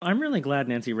I'm really glad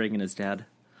Nancy Reagan is dead.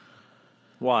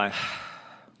 Why?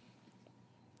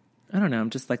 I don't know. I'm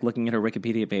just like looking at her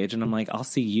Wikipedia page, and I'm like, I'll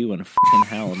see you in fucking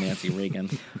hell, Nancy Reagan.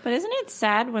 But isn't it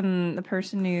sad when a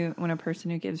person who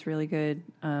gives really good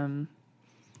dies?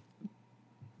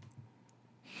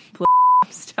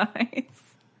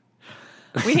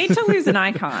 We hate to lose an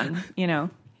icon, you know.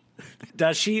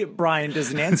 Does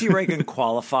Nancy Reagan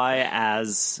qualify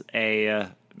as a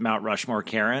Mount Rushmore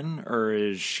Karen, or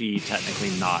is she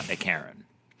technically not a Karen?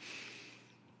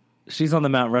 She's on the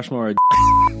Mount Rushmore.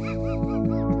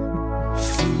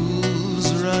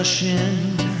 Fools rushing.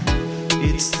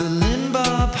 It's the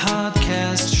Limbaugh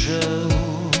Podcast Show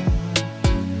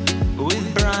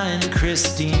with Brian,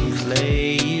 Christine,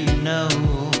 Clay, you know,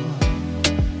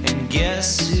 and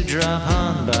guests who drop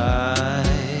on by.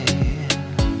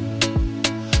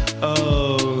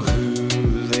 Oh, who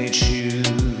they choose.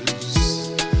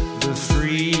 The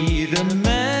freedom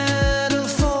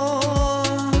metaphor,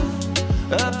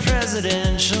 a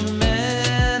presidential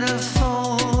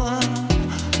metaphor,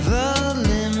 the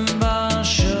Limbaugh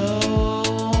Show.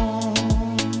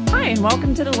 Hi, and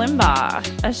welcome to the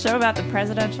Limbaugh, a show about the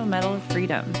Presidential Medal of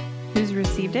Freedom. Who's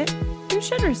received it? Who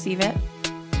should receive it?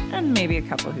 And maybe a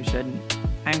couple who shouldn't.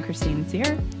 I'm Christine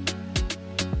Sear.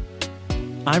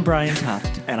 I'm Brian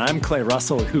Tuft. And I'm Clay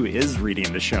Russell, who is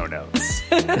reading the show notes.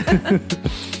 We're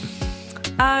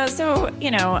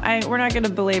not going to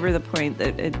belabor the point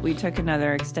that we took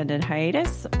another extended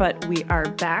hiatus, but we are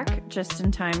back just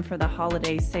in time for the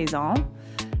holiday saison,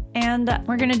 and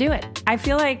we're going to do it. I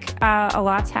feel like a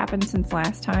lot's happened since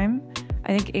last time.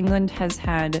 I think England has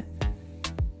had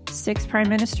 6 prime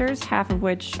ministers, half of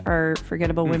which are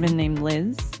forgettable women named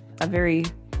Liz. A very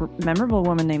memorable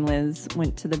woman named Liz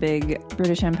went to the big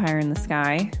British Empire in the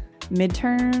sky.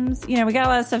 Midterms, we got a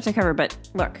lot of stuff to cover, but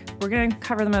look, we're going to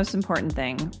cover the most important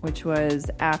thing, which was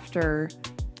after...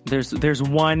 There's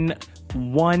one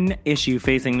issue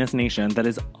facing this nation that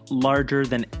is larger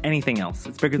than anything else.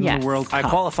 It's bigger than the World Cup. I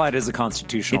qualified as a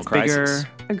constitutional crisis. Bigger.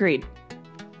 Agreed.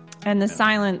 And the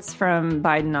silence from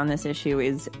Biden on this issue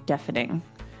is deafening.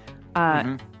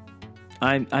 I'm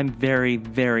very,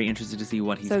 very interested to see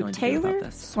what he's going to do about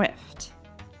this. So Taylor Swift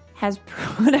has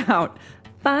put out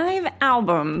 5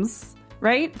 albums,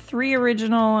 right? 3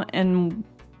 original and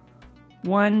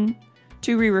 2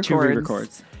 re-records. 2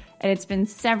 re-records. And it's been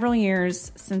several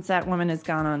years since that woman has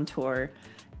gone on tour.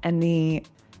 And the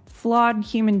flawed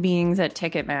human beings at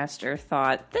Ticketmaster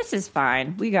thought, this is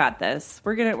fine. We got this.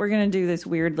 We're gonna do this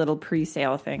weird little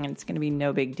pre-sale thing, and it's gonna be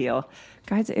no big deal.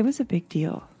 Guys, it was a big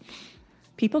deal.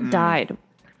 People died.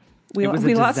 It was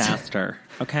a disaster,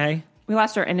 okay? We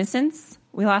lost our innocence.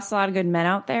 We lost a lot of good men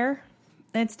out there.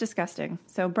 It's disgusting.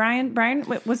 So Brian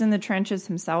was in the trenches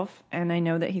himself, and I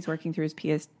know that he's working through his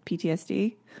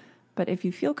PTSD. But if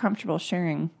you feel comfortable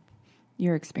sharing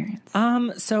your experience.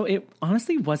 So it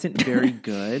honestly wasn't very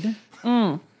good.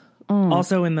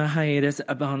 Also in the hiatus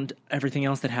about everything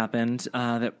else that happened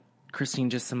that Christine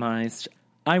just surmised,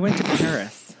 I went to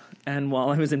Paris. And while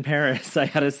I was in Paris, I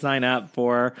had to sign up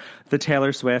for the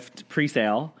Taylor Swift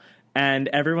presale. And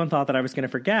everyone thought that I was going to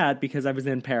forget because I was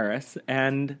in Paris.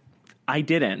 And I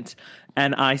didn't.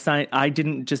 And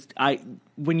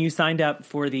when you signed up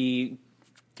for the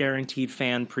guaranteed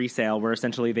fan presale, where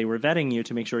essentially they were vetting you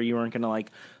to make sure you weren't going to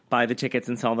buy the tickets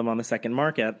and sell them on the second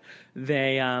market,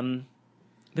 there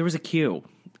was a queue.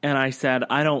 And I said,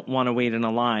 I don't want to wait in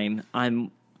a line. I'm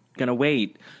going to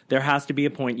wait. There has to be a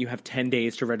point. You have 10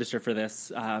 days to register for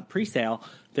this pre-sale.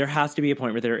 There has to be a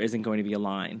point where there isn't going to be a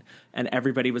line. And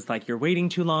everybody was like, you're waiting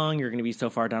too long. You're going to be so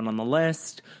far down on the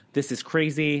list. This is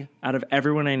crazy. Out of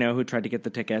everyone I know who tried to get the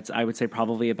tickets, I would say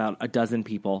probably about a dozen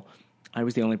people, I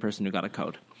was the only person who got a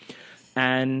code.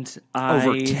 And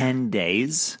over 10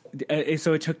 days?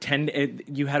 So it took 10.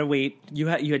 You had to wait. You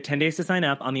had 10 days to sign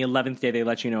up. On the 11th day, they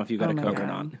let you know if you got a code or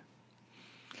not.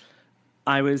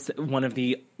 I was one of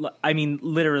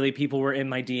literally people were in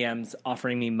my DMs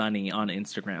offering me money on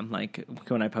Instagram,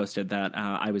 when I posted that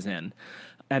I was in.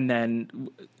 And then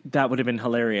that would have been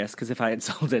hilarious because if I had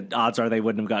sold it, odds are they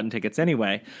wouldn't have gotten tickets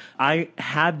anyway. I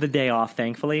had the day off,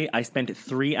 thankfully. I spent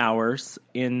 3 hours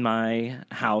in my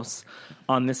house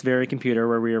on this very computer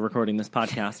where we were recording this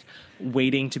podcast,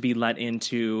 waiting to be let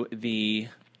into the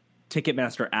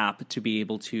Ticketmaster app to be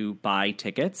able to buy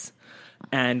tickets.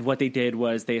 And what they did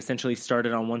was they essentially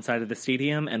started on one side of the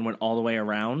stadium and went all the way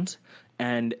around.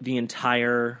 And the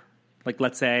entire,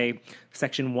 let's say,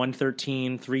 section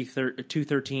 113,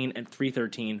 213, and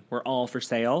 313 were all for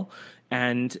sale.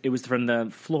 And it was from the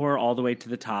floor all the way to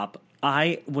the top.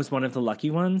 I was one of the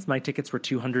lucky ones. My tickets were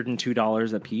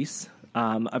 $202 a piece.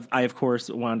 I, of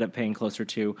course, wound up paying closer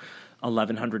to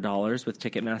 $1,100 with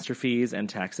Ticketmaster fees and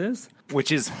taxes.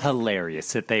 Which is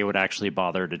hilarious that they would actually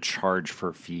bother to charge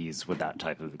for fees with that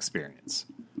type of experience.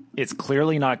 It's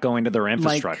clearly not going to their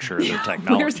infrastructure, their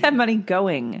technology. Where's that money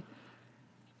going?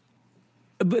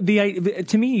 But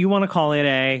to me, you want to call it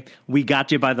a "we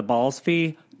got you by the balls"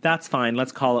 fee. That's fine.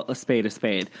 Let's call it a spade a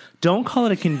spade. Don't call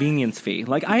it a convenience fee.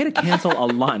 Like, I had to cancel a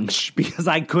lunch because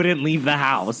I couldn't leave the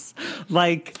house.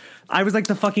 Like, I was like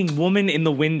the fucking woman in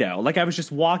the window. Like, I was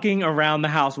just walking around the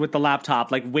house with the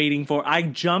laptop, like waiting for. I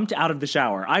jumped out of the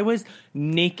shower. I was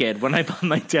naked when I bought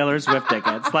my Taylor Swift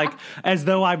tickets, like as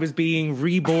though I was being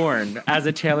reborn as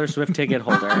a Taylor Swift ticket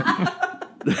holder.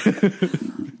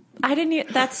 I didn't.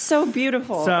 That's so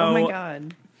beautiful. So, oh my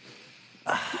God.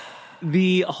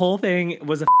 The whole thing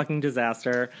was a fucking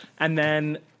disaster. And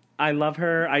then I love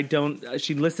her.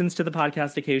 She listens to the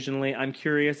podcast occasionally. I'm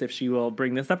curious if she will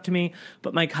bring this up to me.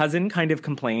 But my cousin kind of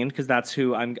complained because that's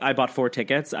who I bought 4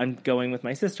 tickets. I'm going with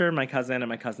my sister, my cousin, and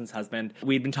my cousin's husband.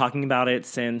 We'd been talking about it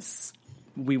since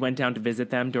we went down to visit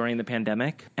them during the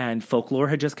pandemic, and Folklore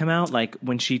had just come out. Like,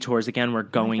 when she tours again, we're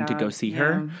going to go see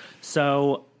her.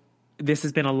 So this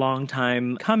has been a long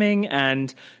time coming,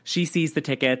 and she sees the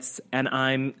tickets, and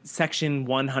I'm section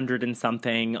 100 and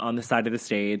something on the side of the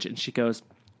stage, and she goes,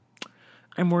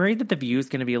 I'm worried that the view is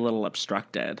going to be a little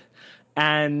obstructed.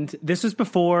 And this was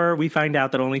before we find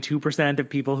out that only 2% of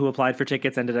people who applied for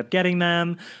tickets ended up getting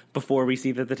them, before we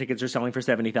see that the tickets are selling for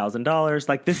 $70,000.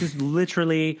 Like, this is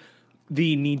literally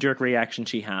the knee-jerk reaction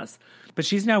she has. But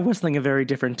she's now whistling a very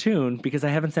different tune because I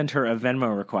haven't sent her a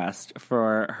Venmo request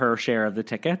for her share of the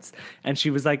tickets. And she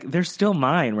was like, they're still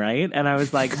mine, right? And I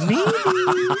was like, maybe.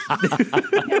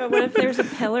 Yeah, but what if there's a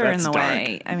pillar in That's the dark.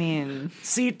 way? I mean,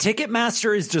 See,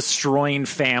 Ticketmaster is destroying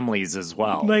families as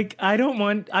well. Like, I don't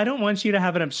want you to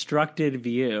have an obstructed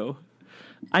view.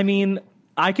 I mean,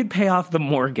 I could pay off the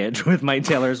mortgage with my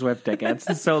Taylor Swift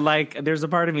tickets. So, like, there's a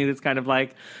part of me that's kind of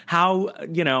like, how,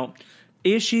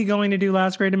 is she going to do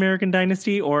Last Great American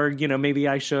Dynasty? Or, maybe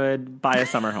I should buy a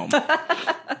summer home.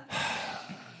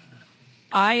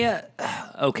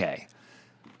 Okay.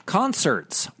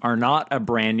 Concerts are not a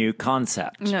brand new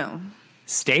concept. no.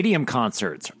 Stadium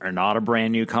concerts are not a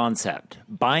brand new concept.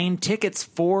 Buying tickets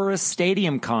for a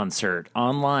stadium concert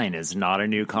online is not a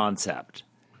new concept.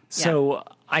 So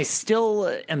I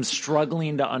still am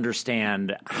struggling to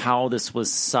understand how this was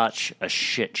such a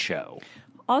shit show.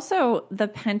 Also, the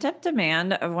pent-up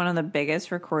demand of one of the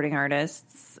biggest recording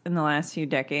artists in the last few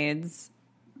decades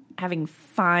having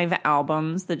 5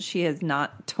 albums that she has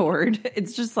not toured.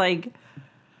 It's just like,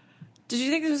 did you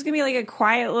think this was going to be like a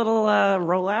quiet little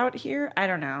rollout here? I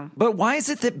don't know. But why is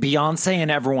it that Beyonce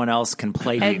and everyone else can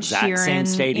play the Ed exact same Sheeran,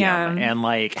 stadium yeah. and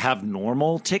like have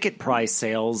normal ticket price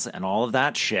sales and all of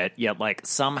that shit, yet like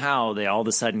somehow they all of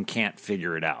a sudden can't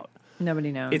figure it out?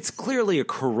 Nobody knows. It's clearly a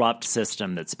corrupt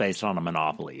system that's based on a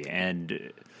monopoly.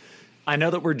 And I know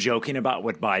that we're joking about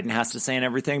what Biden has to say and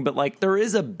everything, but like there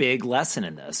is a big lesson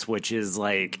in this, which is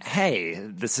like, hey,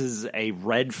 this is a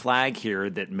red flag here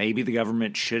that maybe the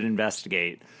government should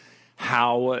investigate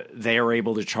how they are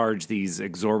able to charge these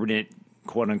exorbitant,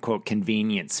 quote unquote,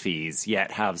 convenience fees, yet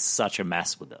have such a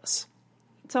mess with this.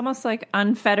 It's almost like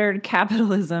unfettered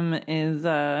capitalism is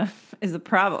a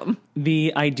problem.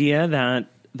 The idea that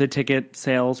the ticket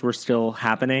sales were still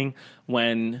happening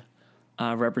when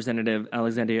Representative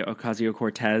Alexandria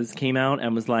Ocasio-Cortez came out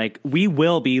and was like, we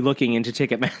will be looking into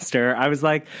Ticketmaster. I was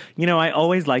like, I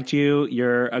always liked you.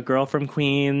 You're a girl from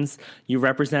Queens. You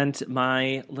represent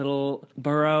my little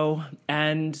borough,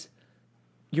 and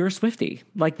you're a Swiftie.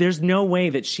 Like, there's no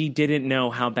way that she didn't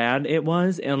know how bad it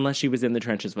was unless she was in the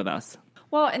trenches with us.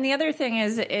 Well, and the other thing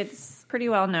is it's pretty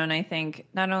well known, I think,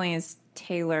 not only is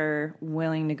Taylor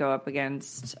willing to go up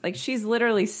against, like, she's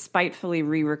literally spitefully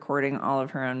re-recording all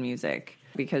of her own music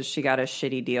because she got a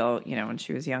shitty deal, when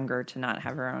she was younger to not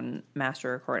have her own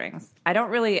master recordings. I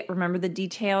don't really remember the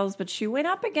details, but she went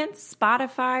up against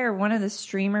Spotify or one of the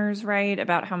streamers, right,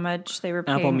 about how much they were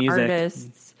paying Apple Music.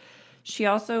 artists. She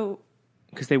also...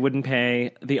 Because they wouldn't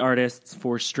pay the artists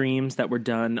for streams that were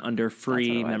done under free That's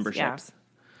what it was, memberships. yeah.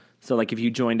 So, like, if you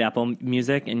joined Apple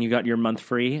Music and you got your month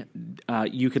free,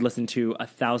 you could listen to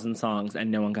 1,000 songs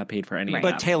and no one got paid for any of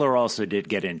But that. Taylor also did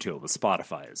get into it with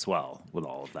Spotify as well, with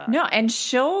all of that. No, and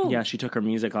Yeah, she took her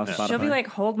music off Spotify. she'll be like,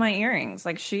 hold my earrings.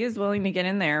 Like, she is willing to get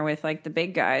in there with, like, the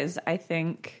big guys. I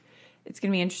think it's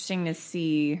going to be interesting to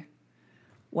see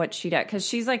what she does. Because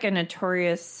she's, like, a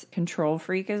notorious control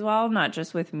freak as well, not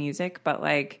just with music, but,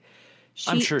 like...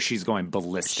 I'm sure she's going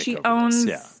ballistic She over owns,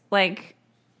 this. Yeah. like...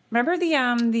 Remember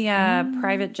the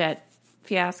private jet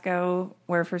fiasco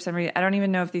where for some reason... I don't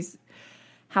even know if these...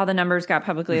 how the numbers got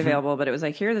publicly available, but it was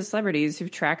like, here are the celebrities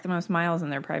who've tracked the most miles in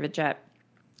their private jet.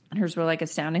 And hers were like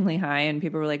astoundingly high, and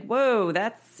people were like, whoa,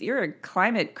 you're a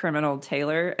climate criminal,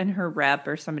 Taylor. And her rep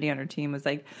or somebody on her team was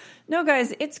like, no,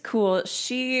 guys, it's cool.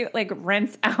 She like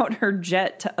rents out her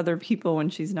jet to other people when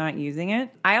she's not using it.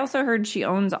 I also heard she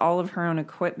owns all of her own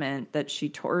equipment that she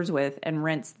tours with and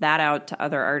rents that out to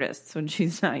other artists when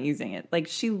she's not using it. Like,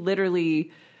 she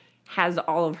literally has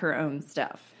all of her own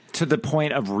stuff. To the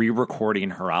point of re-recording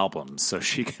her albums so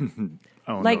she can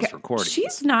own those recordings.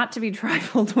 She's not to be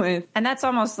trifled with. And that's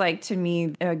almost like, to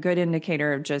me, a good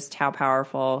indicator of just how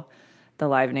powerful the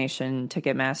Live Nation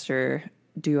Ticketmaster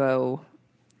duo,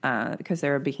 because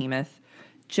they're a behemoth,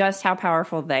 just how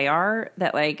powerful they are,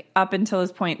 that like up until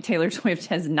this point, Taylor Swift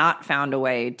has not found a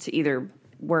way to either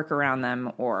work around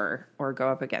them or go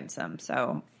up against them.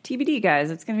 So TBD,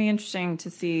 guys. It's going to be interesting to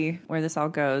see where this all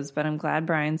goes, but I'm glad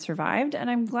Brian survived, and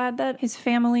I'm glad that his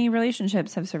family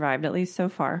relationships have survived, at least so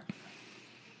far.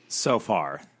 So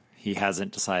far. He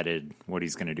hasn't decided what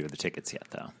he's going to do with the tickets yet,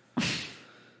 though.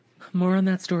 More on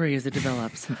that story as it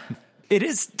develops. It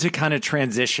is to kind of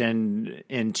transition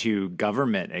into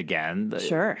government again.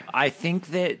 Sure. I think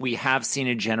that we have seen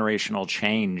a generational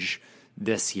change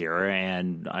this year,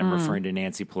 and I'm referring to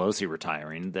Nancy Pelosi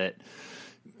retiring, that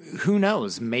who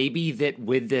knows, maybe that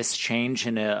with this change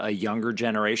in a younger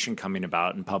generation coming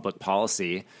about in public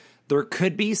policy, there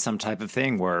could be some type of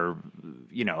thing where,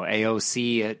 you know,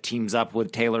 AOC teams up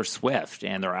with Taylor Swift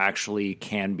and there actually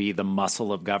can be the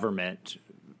muscle of government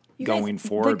going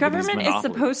forward. The government is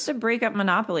supposed to break up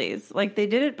monopolies. Like, they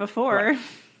did it before. Right.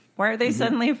 Why are they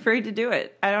suddenly afraid to do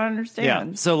it? I don't understand.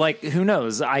 Yeah. So, like, who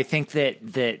knows? I think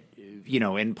that you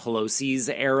know, in Pelosi's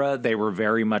era, they were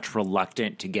very much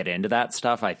reluctant to get into that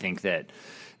stuff. I think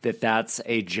that's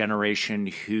a generation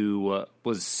who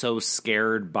was so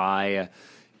scared by,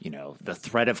 you know, the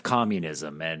threat of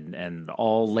communism and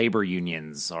all labor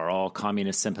unions are all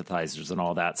communist sympathizers and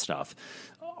all that stuff.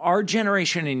 Our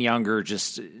generation and younger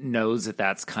just knows that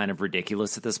that's kind of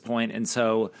ridiculous at this point. And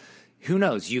so who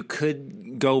knows? You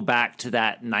could go back to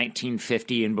that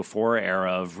 1950 and before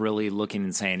era of really looking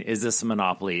and saying, is this a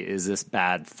monopoly? Is this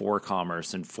bad for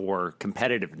commerce and for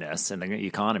competitiveness in the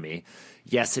economy?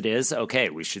 Yes, it is.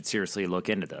 Okay, we should seriously look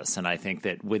into this. And I think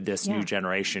that with this new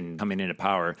generation coming into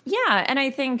power. Yeah, and I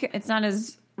think it's not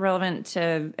as relevant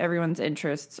to everyone's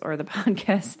interests or the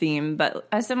podcast theme, but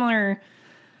a similar...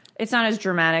 It's not as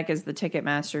dramatic as the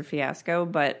Ticketmaster fiasco,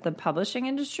 but the publishing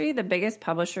industry, the biggest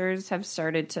publishers have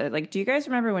started to, like, do you guys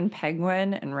remember when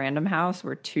Penguin and Random House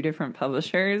were two different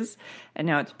publishers? And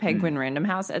now it's Penguin Random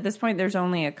House. At this point, there's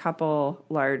only a couple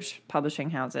large publishing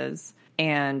houses,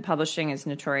 and publishing is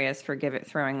notorious for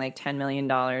throwing like $10 million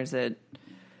at,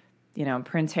 you know,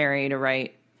 Prince Harry to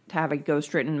have a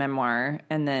ghostwritten memoir,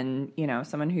 and then, you know,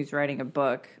 someone who's writing a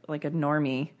book, like a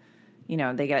normie, you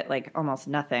know, they get like almost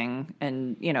nothing.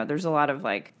 And, you know, there's a lot of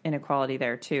like inequality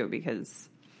there too, because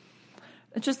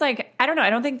it's just like, I don't know. I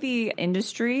don't think the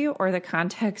industry or the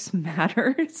context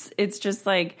matters. It's just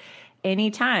like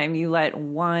anytime you let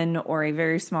one or a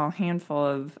very small handful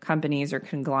of companies or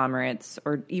conglomerates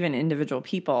or even individual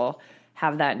people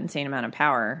have that insane amount of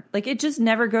power, like it just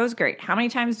never goes great. How many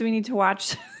times do we need to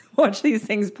watch these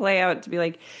things play out to be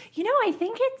like, you know, I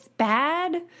think it's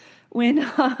bad when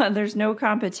there's no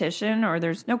competition or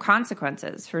there's no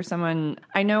consequences for someone.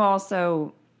 I know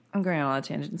also, I'm going on a lot of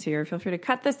tangents here. Feel free to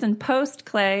cut this in post,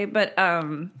 Clay. But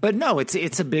no,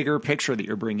 it's a bigger picture that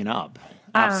you're bringing up.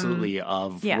 Absolutely.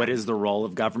 What is the role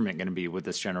of government going to be with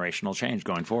this generational change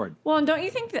going forward? Well, and don't you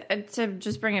think that, to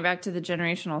just bring it back to the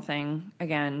generational thing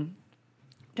again,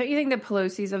 don't you think the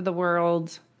Pelosi's of the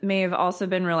world may have also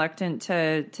been reluctant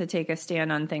to take a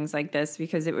stand on things like this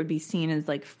because it would be seen as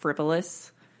like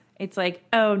frivolous? It's like,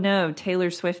 oh no,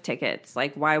 Taylor Swift tickets.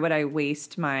 Like, why would I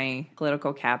waste my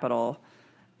political capital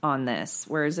on this?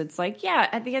 Whereas it's like, yeah,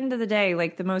 at the end of the day,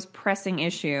 like the most pressing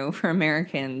issue for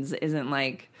Americans isn't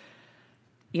like,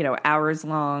 you know, hours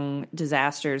long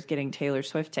disasters getting Taylor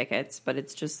Swift tickets, but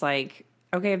it's just like,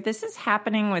 okay, if this is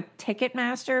happening with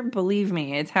Ticketmaster, believe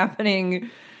me, it's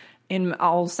happening in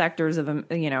all sectors of,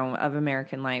 you know, of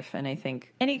American life. And I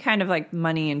think any kind of like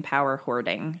money and power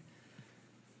hoarding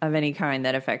of any kind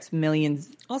that affects millions.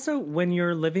 Also, when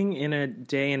you're living in a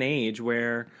day and age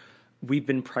where we've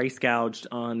been price gouged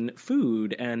on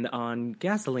food and on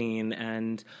gasoline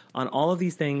and on all of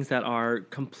these things that are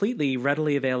completely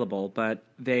readily available, but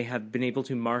they have been able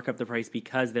to mark up the price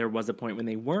because there was a point when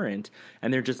they weren't,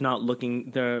 and they're just not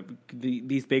looking.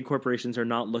 These big corporations are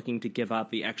not looking to give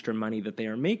up the extra money that they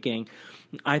are making.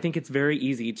 I think it's very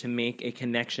easy to make a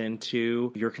connection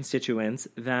to your constituents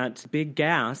that big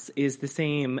gas is the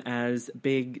same as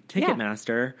big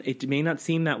Ticketmaster. Yeah. It may not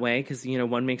seem that way because,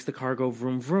 one makes the car go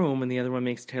vroom, vroom, and the other one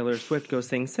makes Taylor Swift go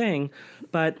sing, sing.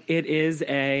 But it is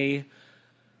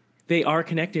they are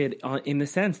connected in the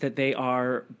sense that they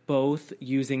are both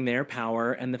using their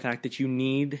power and the fact that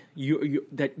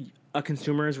that a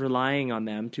consumer is relying on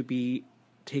them to be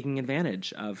taking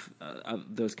advantage of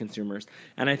those consumers.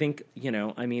 And I think,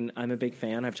 I'm a big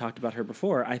fan. I've talked about her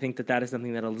before. I think that is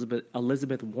something that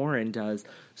Elizabeth Warren does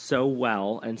so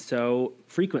well and so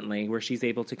frequently, where she's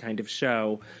able to kind of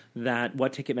show that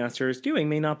what Ticketmaster is doing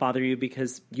may not bother you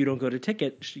because you don't go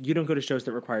to shows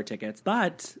that require tickets,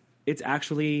 but it's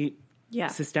actually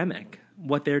systemic.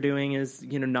 What they're doing is,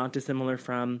 not dissimilar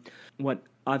from what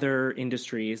other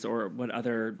industries or what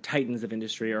other titans of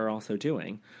industry are also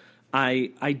doing.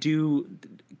 I do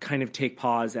kind of take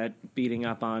pause at beating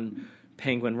up on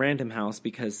Penguin Random House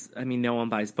because, no one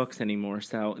buys books anymore,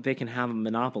 so they can have a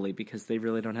monopoly because they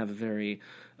really don't have a very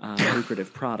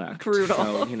lucrative product. Brutal.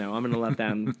 So, I'm going to let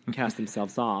them cast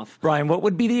themselves off. Brian, what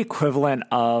would be the equivalent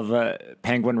of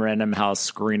Penguin Random House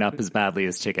screwing up as badly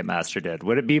as Ticketmaster did?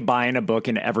 Would it be buying a book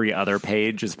and every other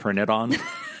page is printed on?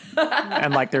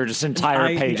 And, they're just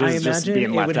entire pages just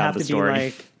being left out of the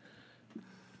story?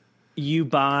 You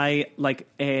buy the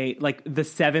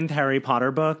 7th Harry Potter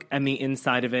book, and the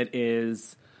inside of it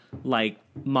is Mein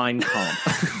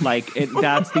Kampf.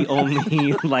 That's the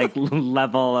only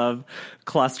level of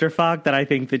clusterfuck that I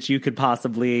think that you could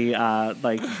possibly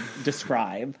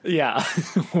describe. Yeah,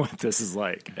 what this is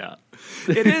like. Yeah,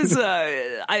 it is.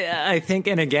 I think,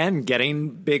 and again, getting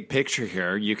big picture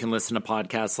here. You can listen to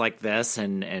podcasts like this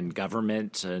and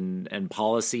government and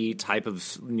policy type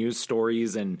of news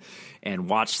stories and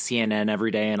watch CNN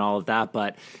every day and all of that.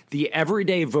 But the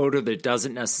everyday voter that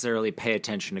doesn't necessarily pay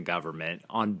attention to government,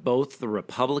 on both the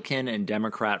Republican and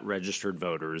Democrat registered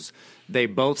voters, they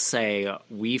both say,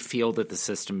 we feel that the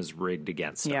system is rigged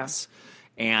against us.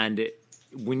 And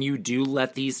when you do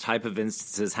let these type of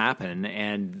instances happen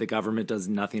and the government does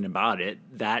nothing about it,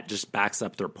 that just backs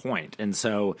up their point. And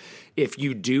so if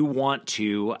you do want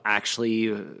to actually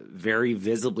very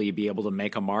visibly be able to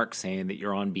make a mark saying that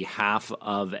you're on behalf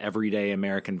of everyday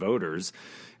American voters,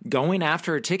 going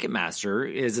after a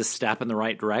Ticketmaster is a step in the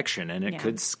right direction, and it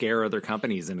could scare other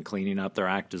companies into cleaning up their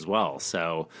act as well.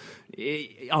 So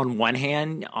on one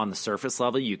hand, on the surface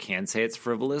level, you can say it's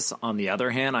frivolous. On the other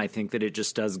hand, I think that it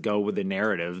just does go with the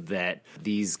narrative that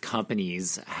these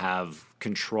companies have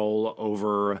control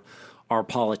over our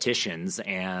politicians,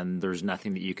 and there's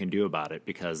nothing that you can do about it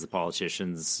because the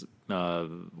politicians are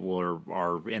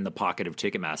in the pocket of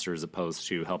Ticketmaster as opposed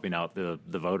to helping out the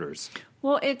voters.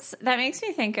 Well, that makes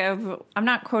me think of, I'm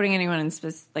not quoting anyone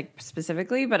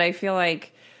specifically, but I feel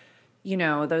like,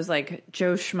 those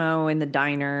Joe Schmo in the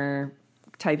diner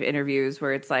type interviews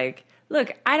where it's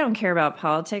look, I don't care about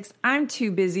politics. I'm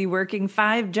too busy working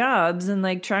 5 jobs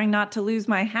and trying not to lose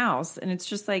my house. And it's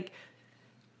just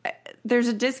there's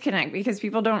a disconnect because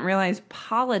people don't realize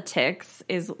politics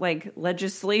is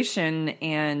legislation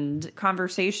and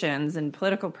conversations and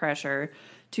political pressure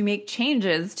to make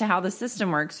changes to how the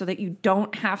system works so that you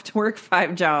don't have to work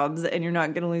 5 jobs and you're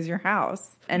not going to lose your house.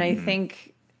 And I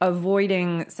think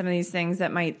avoiding some of these things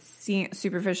that might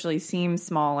superficially seem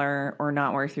smaller or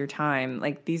not worth your time,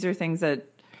 these are things that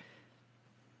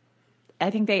I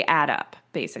think they add up,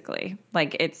 basically.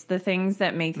 It's the things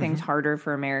that make things harder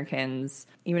for Americans,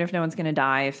 even if no one's going to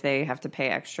die if they have to pay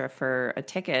extra for a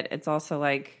ticket. It's also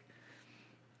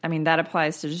that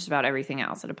applies to just about everything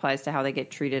else. It applies to how they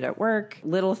get treated at work.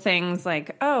 Little things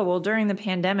during the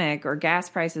pandemic or gas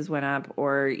prices went up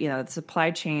or, the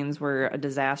supply chains were a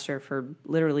disaster for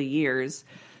literally years.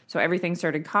 So everything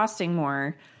started costing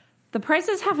more. The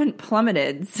prices haven't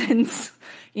plummeted since,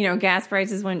 gas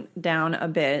prices went down a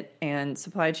bit and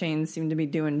supply chains seem to be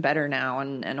doing better now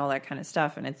and all that kind of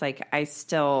stuff. And it's I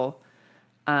still,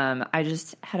 I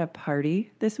just had a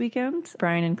party this weekend.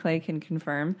 Brian and Clay can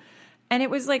confirm. And it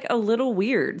was a little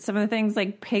weird. Some of the things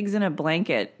pigs in a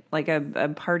blanket, a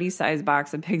party-sized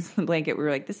box of pigs in a blanket. We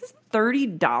were this is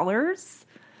 $30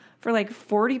 for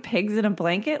 40 pigs in a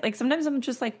blanket? Sometimes I'm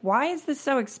just why is this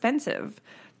so expensive?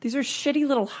 These are shitty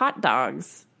little hot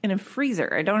dogs in a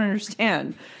freezer. I don't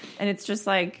understand. And it's just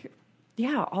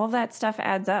all that stuff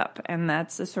adds up. And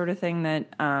that's the sort of thing that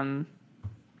I'm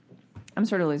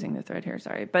sort of losing the thread here,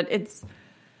 sorry. But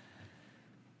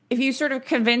if you sort of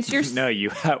convince yourself.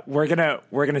 No, we're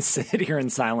gonna sit here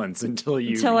in silence until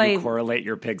you correlate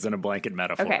your pigs in a blanket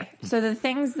metaphor. Okay, so the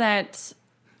things that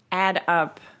add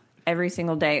up every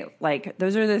single day, like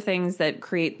those are the things that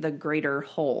create the greater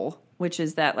whole, which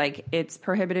is that like it's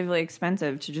prohibitively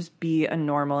expensive to just be a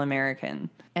normal American.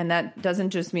 And that doesn't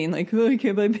just mean like, oh, I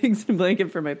can't buy pigs in a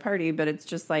blanket for my party, but it's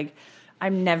just like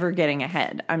I'm never getting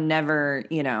ahead. I'm never,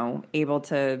 able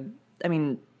to,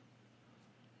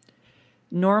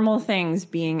 normal things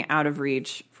being out of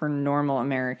reach for normal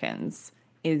Americans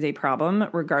is a problem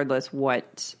regardless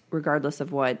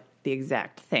of what the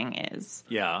exact thing is.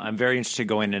 Yeah, I'm very interested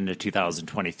going into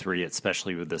 2023,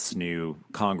 especially with this new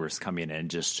Congress coming in,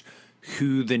 just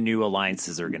who the new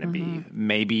alliances are going to be.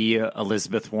 Maybe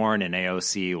Elizabeth Warren and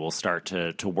AOC will start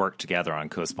to work together on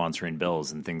co-sponsoring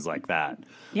bills and things like that.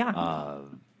 Yeah.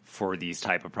 For these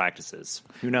type of practices.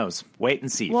 Who knows? Wait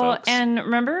and see, well, folks. And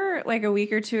remember like a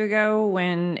week or two ago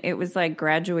when it was like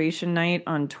graduation night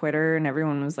on Twitter and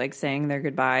everyone was like saying their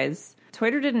goodbyes?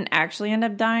 Twitter didn't actually end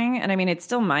up dying, and it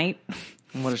still might.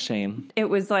 What a shame. It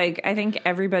was like, I think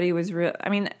everybody was real.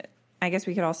 I guess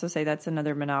we could also say that's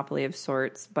another monopoly of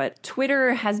sorts, but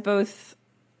Twitter has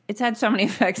it's had so many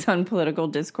effects on political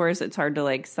discourse, it's hard to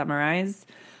like summarize.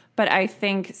 But I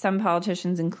think some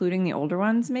politicians, including the older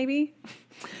ones maybe,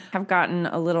 have gotten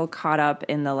a little caught up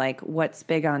in the like, what's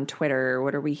big on Twitter?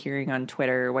 What are we hearing on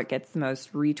Twitter? What gets the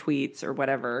most retweets or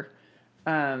whatever?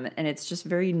 And it's just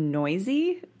very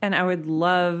noisy. And I would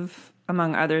love,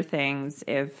 among other things,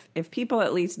 if people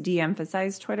at least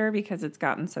de-emphasize Twitter because it's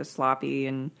gotten so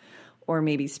sloppy or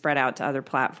maybe spread out to other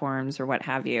platforms or what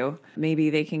have you.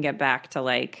 Maybe they can get back to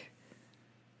like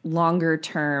longer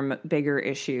term, bigger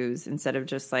issues instead of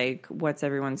just like what's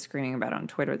everyone screaming about on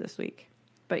Twitter this week.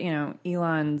 But he's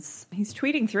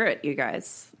tweeting through it, you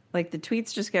guys. Like the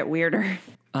tweets just get weirder.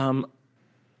 On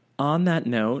that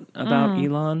note about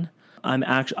Elon,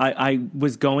 I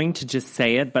was going to just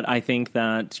say it, but I think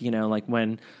that, like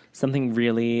when something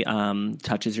really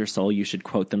touches your soul, you should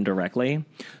quote them directly.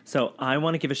 So I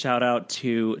want to give a shout out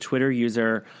to Twitter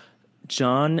user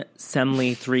John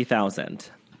Semley 3000,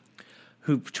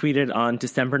 who tweeted on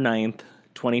December 9th,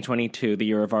 2022, the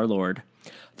year of our Lord.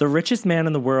 The richest man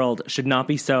in the world should not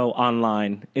be so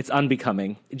online. It's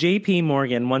unbecoming. J.P.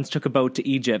 Morgan once took a boat to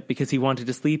Egypt because he wanted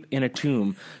to sleep in a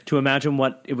tomb to imagine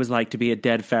what it was like to be a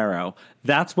dead pharaoh.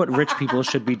 That's what rich people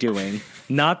should be doing,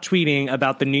 not tweeting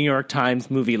about the New York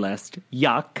Times movie list.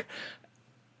 Yuck.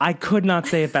 I could not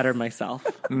say it better myself.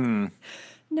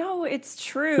 No, it's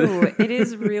true. It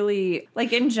is really,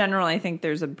 like, in general, I think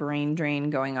there's a brain drain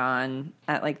going on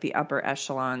at, like, the upper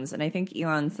echelons. And I think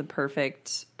Elon's the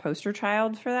perfect poster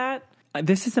child for that.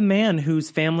 This is a man whose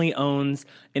family owns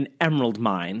an emerald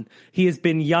mine. He has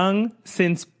been young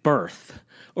since birth,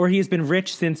 or he has been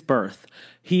rich since birth.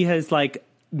 He has, like,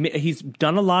 he's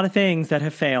done a lot of things that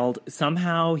have failed.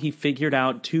 Somehow he figured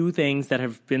out two things that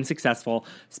have been successful,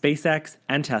 SpaceX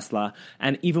and Tesla.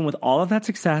 And even with all of that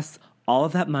success, all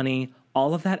of that money,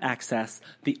 all of that access,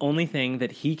 the only thing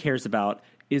that he cares about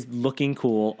is looking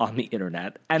cool on the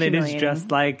internet. And it is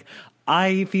just like,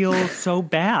 I feel so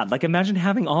bad. Like, imagine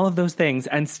having all of those things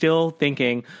and still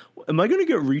thinking, am I going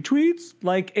to get retweets?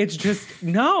 Like, it's just,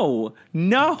 no.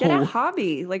 Get a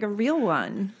hobby, like a real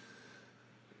one.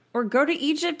 Or go to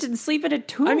Egypt and sleep in a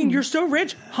tomb. I mean, you're so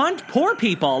rich. Hunt poor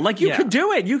people. Like, you could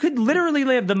do it. You could literally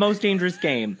live the most dangerous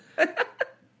game.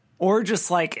 Or just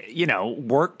like,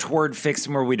 work toward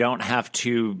fixing where we don't have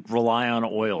to rely on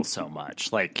oil so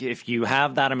much. Like, if you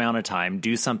have that amount of time,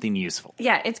 do something useful.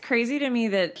 Yeah, it's crazy to me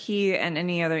that he and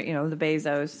any other, the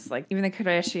Bezos, like even the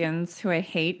Kardashians, who I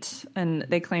hate, and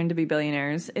they claim to be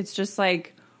billionaires. It's just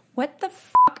like, what the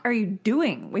fuck are you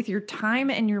doing with your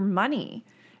time and your money?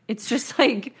 It's just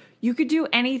like, you could do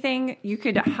anything. You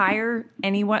could hire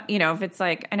anyone. If it's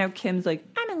like, I know Kim's like,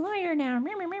 I'm a lawyer now.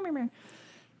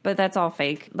 But that's all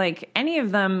fake. Like, any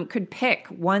of them could pick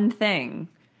one thing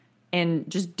and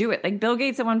just do it. Like, Bill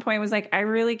Gates at one point was like, I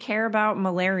really care about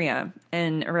malaria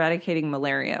and eradicating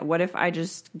malaria. What if I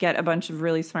just get a bunch of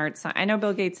really smart I know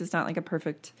Bill Gates is not like a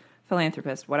perfect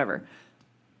philanthropist, whatever.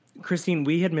 Christine,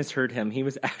 we had misheard him. He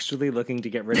was actually looking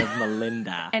to get rid of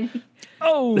Melinda.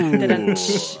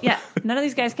 Yeah, none of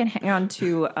these guys can hang on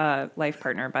to a life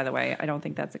partner, by the way. I don't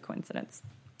think that's a coincidence.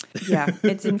 Yeah,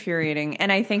 it's infuriating.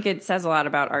 And I think it says a lot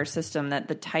about our system that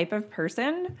the type of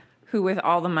person who, with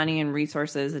all the money and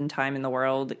resources and time in the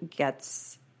world,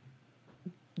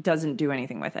 doesn't do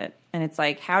anything with it. And it's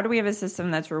like, how do we have a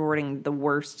system that's rewarding the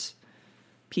worst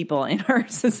people in our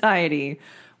society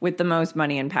with the most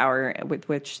money and power, with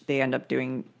which they end up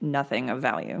doing nothing of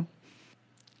value?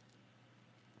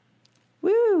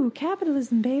 Woo,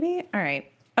 capitalism, baby. All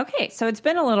right. Okay, so it's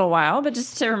been a little while, but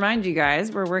just to remind you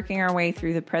guys, we're working our way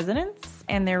through the presidents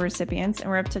and their recipients, and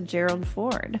we're up to Gerald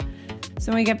Ford.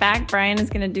 So when we get back, Brian is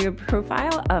going to do a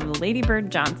profile of Lady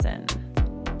Bird Johnson.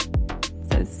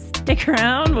 So stick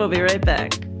around. We'll be right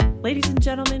back. Ladies and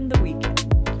gentlemen, the weekend.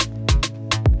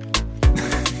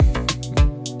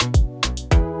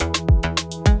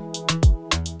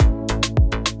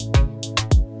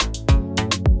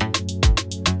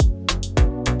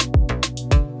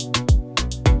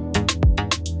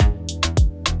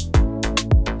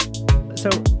 So,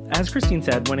 as Christine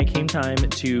said, when it came time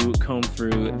to comb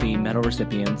through the medal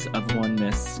recipients of one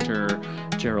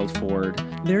Mr. Gerald Ford,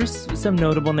 there's some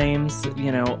notable names.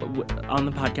 You know, on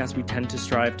the podcast, we tend to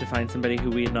strive to find somebody who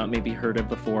we had not maybe heard of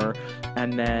before,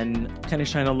 and then kind of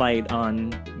shine a light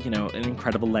on, you know, an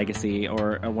incredible legacy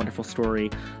or a wonderful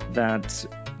story that,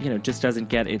 you know, just doesn't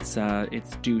get its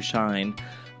due shine.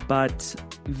 But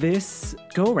this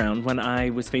go-around, when I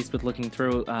was faced with looking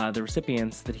through the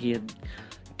recipients that he had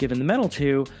given the medal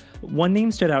to, one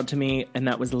name stood out to me, and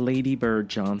that was Lady Bird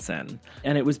Johnson.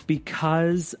 And it was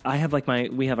because I have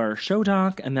we have our show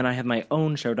doc, and then I have my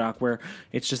own show doc where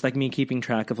it's just like me keeping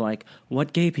track of like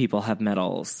what gay people have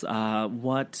medals,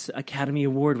 what Academy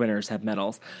Award winners have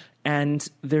medals. And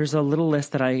there's a little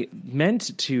list that I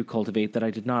meant to cultivate that I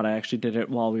did not. I actually did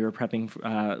it while we were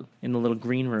prepping in the little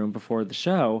green room before the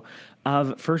show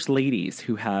of first ladies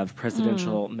who have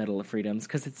Presidential Medal of Freedoms,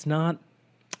 because it's not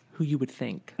who you would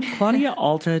think. Claudia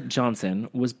Alta Johnson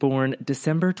was born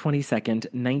December 22nd,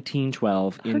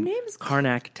 1912 in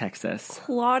Karnak, Texas.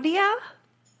 Claudia?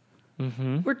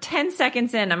 Mm-hmm. We're 10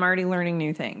 seconds in. I'm already learning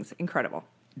new things. Incredible.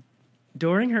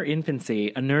 During her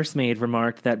infancy, a nursemaid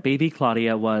remarked that baby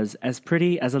Claudia was as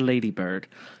pretty as a ladybird,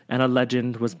 and a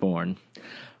legend was born.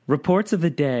 Reports of the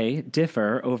day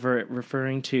differ over it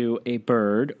referring to a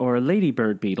bird or a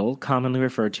ladybird beetle, commonly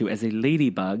referred to as a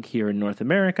ladybug here in North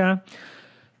America.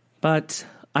 But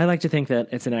I like to think that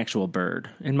it's an actual bird.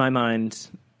 In my mind,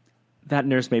 that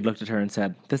nursemaid looked at her and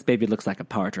said, "This baby looks like a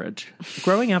partridge."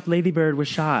 Growing up, Lady Bird was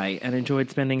shy and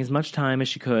enjoyed spending as much time as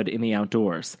she could in the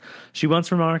outdoors. She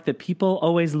once remarked that people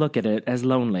always look at it as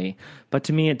lonely, but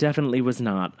to me it definitely was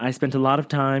not. I spent a lot of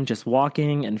time just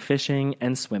walking and fishing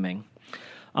and swimming.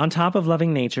 On top of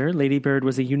loving nature, Lady Bird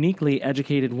was a uniquely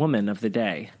educated woman of the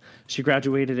day. She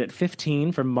graduated at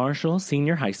 15 from Marshall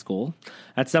Senior High School.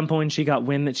 At some point, she got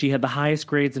wind that she had the highest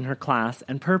grades in her class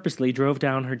and purposely drove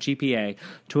down her GPA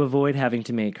to avoid having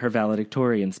to make her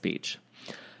valedictorian speech.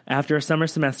 After a summer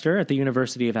semester at the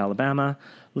University of Alabama,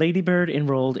 Lady Bird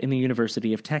enrolled in the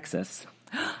University of Texas.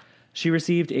 She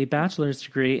received a bachelor's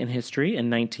degree in history in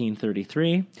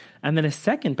 1933, and then a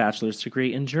second bachelor's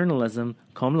degree in journalism,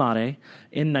 cum laude,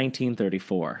 in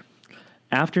 1934.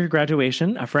 After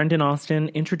graduation, a friend in Austin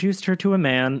introduced her to a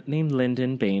man named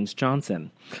Lyndon Baines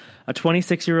Johnson, a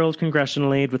 26-year-old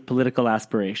congressional aide with political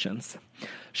aspirations.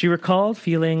 She recalled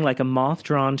feeling like a moth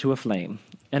drawn to a flame,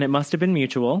 and it must have been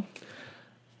mutual.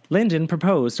 Lyndon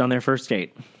proposed on their first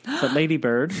date, but Lady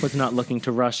Bird was not looking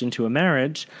to rush into a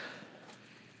marriage.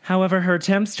 However, her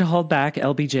attempts to hold back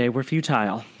LBJ were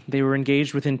futile. They were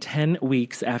engaged within 10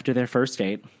 weeks after their first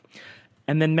date,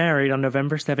 and then married on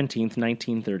November 17,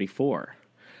 1934.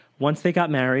 Once they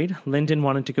got married, Lyndon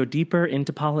wanted to go deeper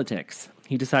into politics.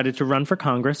 He decided to run for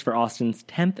Congress for Austin's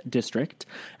 10th district,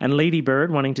 and Lady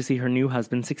Bird, wanting to see her new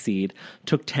husband succeed,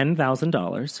 took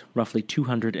 $10,000, roughly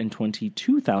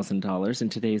 $222,000 in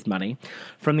today's money,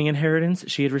 from the inheritance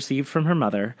she had received from her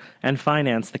mother, and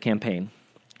financed the campaign.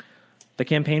 The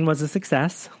campaign was a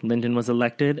success, Lyndon was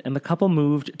elected, and the couple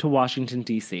moved to Washington,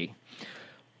 D.C.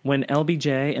 When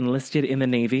LBJ enlisted in the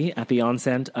Navy at the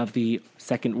onset of the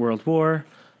Second World War,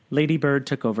 Lady Bird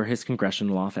took over his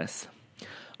congressional office.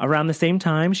 Around the same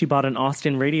time, she bought an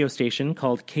Austin radio station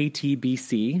called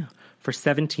KTBC for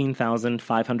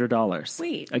 $17,500.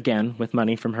 Wait. Again, with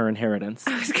money from her inheritance.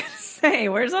 I was going to say,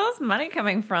 where's all this money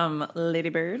coming from, Lady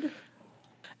Bird?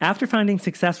 After finding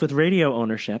success with radio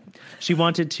ownership, she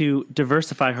wanted to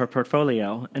diversify her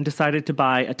portfolio and decided to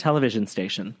buy a television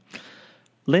station.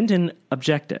 Lyndon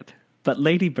objected, but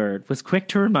Lady Bird was quick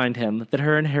to remind him that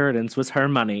her inheritance was her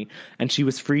money and she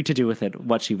was free to do with it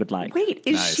what she would like. Wait,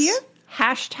 is she a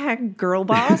hashtag girl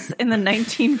boss in the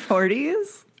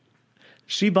 1940s?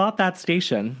 She bought that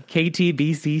station,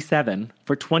 KTBC7,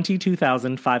 for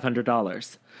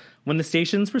 $22,500. When the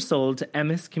stations were sold to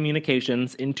Emmis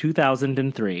Communications in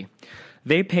 2003,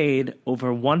 they paid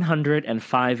over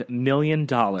 $105 million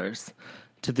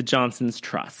to the Johnsons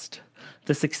Trust.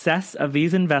 The success of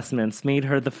these investments made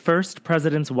her the first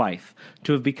president's wife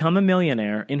to have become a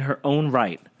millionaire in her own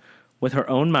right, with her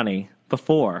own money,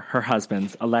 before her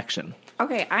husband's election.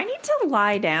 Okay, I need to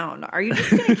lie down. Are you just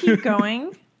going to keep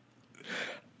going?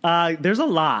 There's a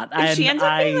lot. If she ends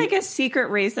up being like a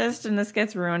secret racist and this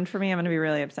gets ruined for me, I'm going to be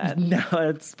really upset. No,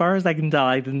 as far as I can tell,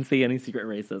 I didn't see any secret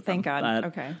racism. Thank God. But,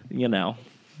 okay. You know,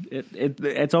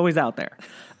 it's always out there.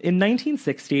 In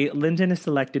 1960, Lyndon is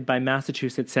selected by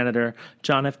Massachusetts Senator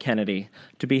John F. Kennedy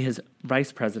to be his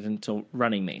vice presidential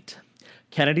running mate.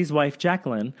 Kennedy's wife,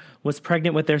 Jacqueline, was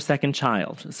pregnant with their second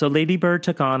child, so Lady Bird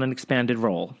took on an expanded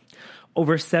role.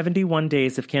 Over 71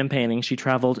 days of campaigning, she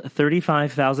traveled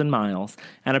 35,000 miles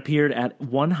and appeared at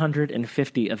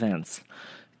 150 events.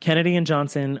 Kennedy and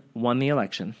Johnson won the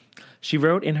election. She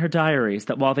wrote in her diaries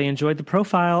that while they enjoyed the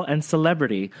profile and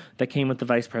celebrity that came with the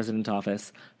vice president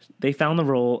office, they found the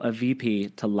role of VP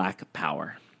to lack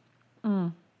power.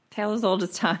 Tale as old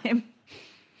as time.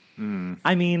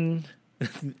 I mean,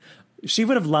 she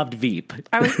would have loved Veep.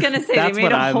 I was going to say, they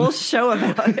made a whole show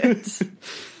about it.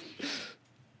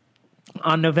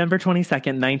 On November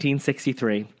 22nd,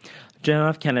 1963, John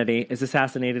F. Kennedy is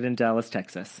assassinated in Dallas,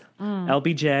 Texas.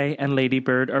 LBJ and Lady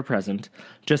Bird are present,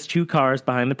 just 2 cars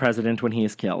behind the president when he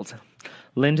is killed.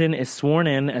 Lyndon is sworn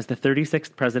in as the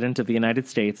 36th president of the United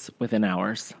States within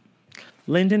hours.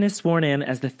 Lyndon is sworn in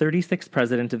as the 36th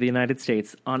president of the United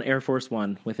States on Air Force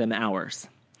One within hours.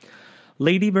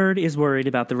 Lady Bird is worried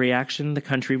about the reaction the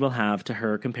country will have to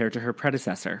her compared to her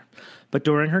predecessor. But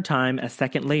during her time as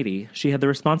Second Lady, she had the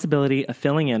responsibility of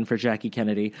filling in for Jackie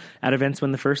Kennedy at events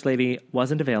when the First Lady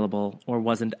wasn't available or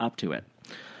wasn't up to it.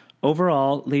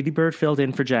 Overall, Lady Bird filled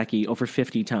in for Jackie over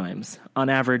 50 times, on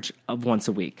average of once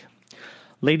a week.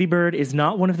 Lady Bird is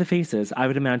not one of the faces I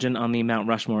would imagine on the Mount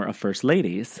Rushmore of First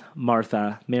Ladies: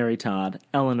 Martha, Mary Todd,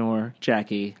 Eleanor,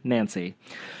 Jackie, Nancy.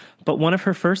 But one of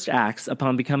her first acts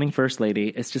upon becoming First Lady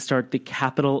is to start the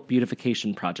Capitol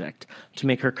Beautification Project to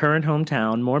make her current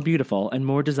hometown more beautiful and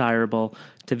more desirable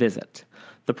to visit.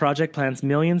 The project plants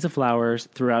millions of flowers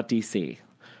throughout D.C.,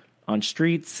 on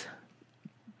streets,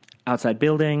 outside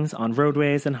buildings, on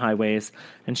roadways and highways,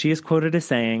 and she is quoted as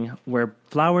saying, "Where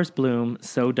flowers bloom,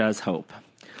 so does hope."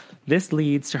 This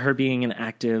leads to her being an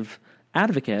active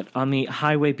advocate on the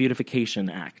Highway Beautification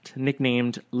Act,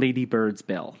 nicknamed Lady Bird's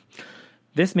Bill.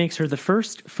 This makes her the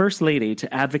First Lady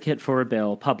to advocate for a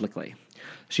bill publicly.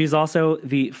 She's also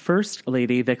the First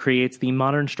Lady that creates the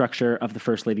modern structure of the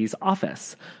First Lady's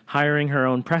office, hiring her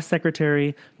own press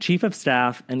secretary, chief of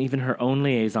staff, and even her own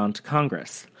liaison to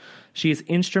Congress. She is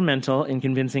instrumental in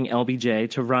convincing LBJ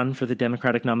to run for the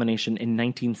Democratic nomination in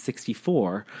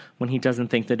 1964 when he doesn't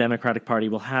think the Democratic Party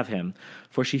will have him,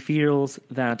 for she feels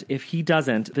that if he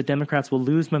doesn't, the Democrats will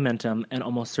lose momentum and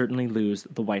almost certainly lose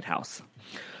the White House.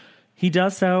 He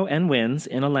does so and wins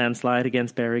in a landslide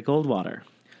against Barry Goldwater.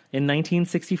 In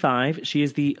 1965, she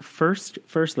is the first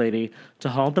First Lady to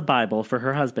hold the Bible for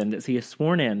her husband as he is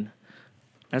sworn in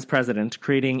as president,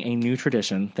 creating a new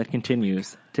tradition that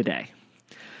continues today.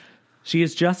 She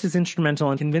is just as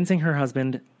instrumental in convincing her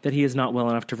husband that he is not well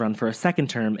enough to run for a second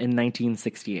term in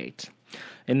 1968.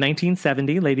 In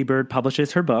 1970, Lady Bird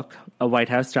publishes her book, A White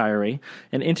House Diary,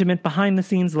 an intimate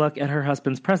behind-the-scenes look at her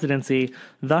husband's presidency,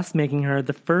 thus making her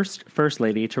the first First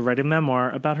Lady to write a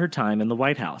memoir about her time in the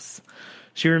White House.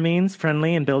 She remains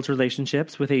friendly and builds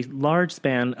relationships with a large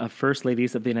span of First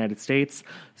Ladies of the United States,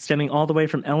 stemming all the way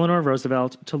from Eleanor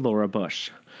Roosevelt to Laura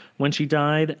Bush. When she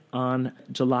died on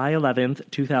July 11th,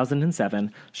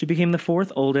 2007, she became the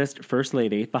 4th oldest First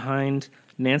Lady behind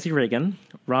Nancy Reagan,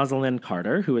 Rosalind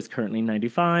Carter, who is currently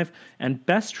 95, and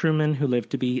Bess Truman, who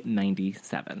lived to be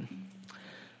 97.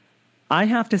 I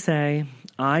have to say,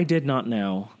 I did not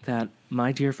know that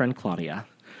my dear friend Claudia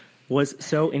was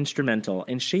so instrumental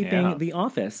in shaping the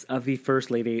office of the First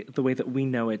Lady the way that we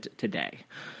know it today.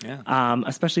 Yeah.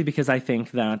 Especially because I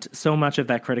think that so much of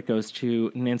that credit goes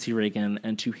to Nancy Reagan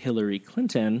and to Hillary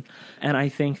Clinton, and I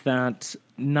think that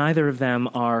neither of them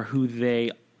are who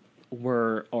they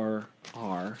were or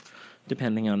are,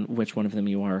 depending on which one of them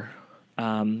you are,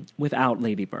 without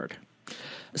Lady Bird.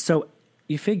 So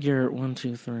you figure 1,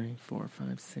 2, 3, 4,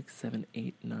 5, 6, 7,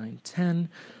 8, 9, 10...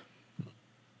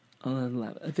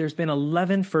 11. There's been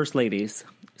 11 First Ladies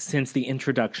since the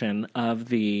introduction of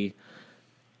the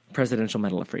Presidential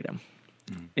Medal of Freedom,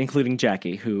 including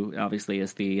Jackie, who obviously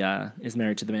is is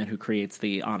married to the man who creates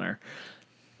the honor.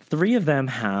 3 of them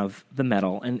have the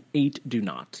medal, and 8 do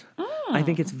not. I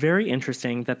think it's very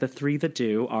interesting that the 3 that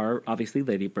do are obviously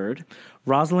Lady Bird,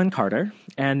 Rosalind Carter,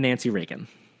 and Nancy Reagan.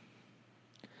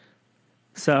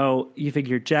 So you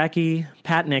figure Jackie,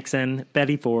 Pat Nixon,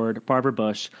 Betty Ford, Barbara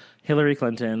Bush, Hillary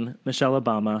Clinton, Michelle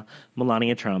Obama,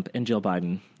 Melania Trump, and Jill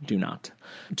Biden do not.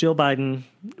 Jill Biden,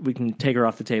 we can take her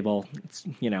off the table. It's,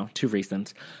 too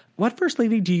recent. What First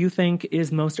Lady do you think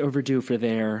is most overdue for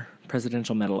their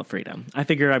Presidential Medal of Freedom? I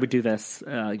figured I would do this,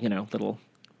 little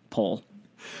poll.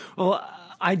 Well,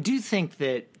 I do think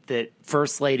that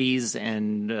First Ladies,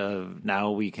 and now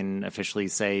we can officially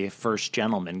say First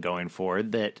Gentlemen going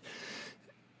forward, that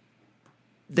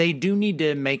they do need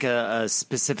to make a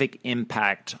specific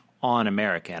impact on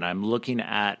America. And I'm looking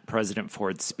at President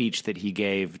Ford's speech that he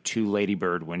gave to Lady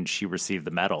Bird when she received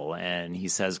the medal. And he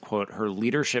says, quote, "Her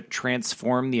leadership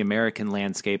transformed the American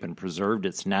landscape and preserved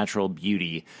its natural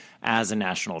beauty as a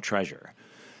national treasure."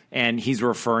 And he's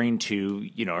referring to,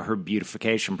 her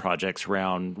beautification projects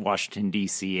around Washington,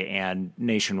 D.C. and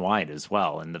nationwide as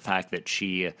well. And the fact that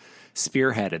she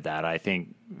spearheaded that, I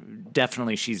think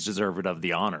definitely she's deserved of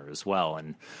the honor as well.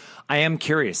 And I am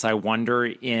curious. I wonder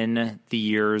in the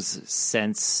years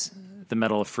since the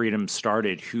Medal of Freedom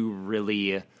started, who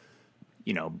really,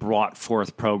 brought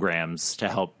forth programs to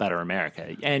help better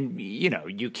America. And,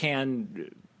 you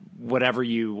can, whatever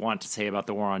you want to say about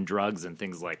the war on drugs and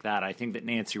things like that, I think that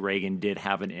Nancy Reagan did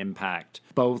have an impact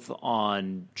both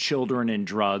on children and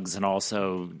drugs and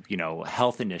also,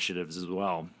 health initiatives as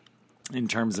well, in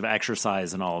terms of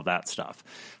exercise and all of that stuff.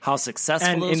 How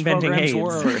successful and those inventing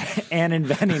programs AIDS. were, and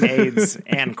inventing AIDS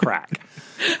and crack.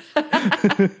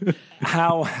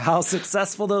 How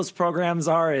successful those programs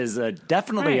are is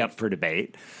definitely Right. up for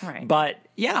debate. Right. But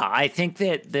yeah, I think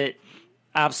that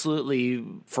absolutely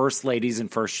First Ladies and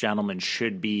First Gentlemen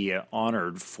should be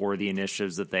honored for the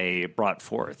initiatives that they brought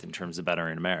forth in terms of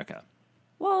bettering America.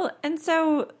 Well, and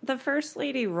so the First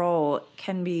Lady role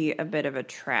can be a bit of a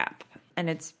trap. And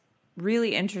it's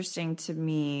really interesting to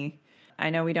me. I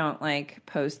know we don't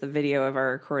post the video of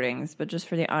our recordings, but just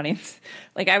for the audience,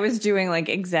 I was doing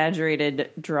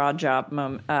exaggerated draw job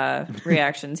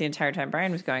reactions the entire time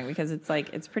Brian was going, because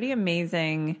it's pretty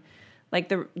amazing.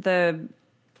 The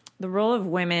role of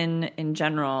women in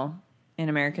general in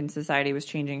American society was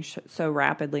changing so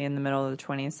rapidly in the middle of the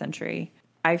 20th century.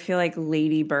 I feel like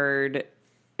Lady Bird,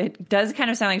 it does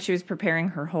kind of sound like she was preparing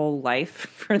her whole life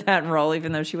for that role,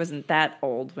 even though she wasn't that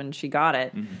old when she got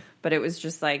it. Mm-hmm. But it was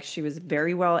just she was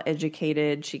very well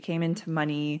educated. She came into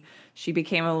money. She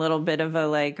became a little bit of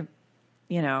a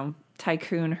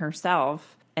tycoon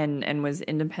herself, and was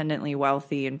independently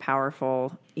wealthy and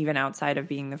powerful even outside of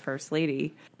being the First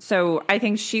Lady. So I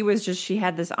think she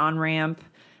had this on-ramp.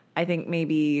 I think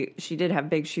maybe she did have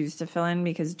big shoes to fill in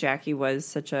because Jackie was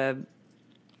such a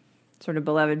sort of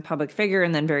beloved public figure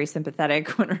and then very sympathetic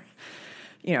when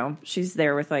she's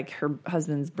there with her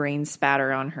husband's brain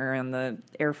spatter on her on the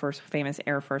famous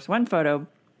Air Force One photo.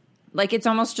 It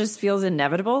almost just feels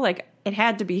inevitable. It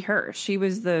had to be her. She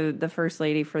was the First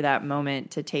Lady for that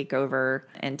moment to take over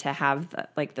and to have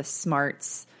the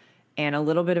smarts and a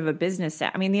little bit of a business.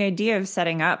 I mean, the idea of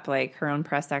setting up her own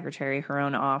press secretary, her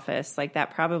own office,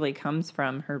 that probably comes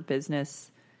from her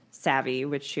business savvy,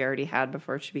 which she already had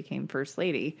before she became First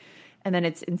Lady. And then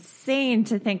it's insane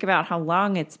to think about how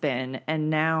long it's been. And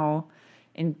now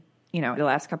in, the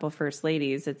last couple of First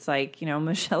Ladies, it's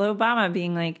Michelle Obama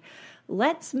being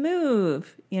let's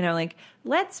move,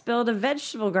 let's build a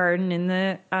vegetable garden in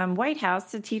the White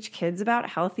House to teach kids about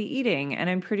healthy eating.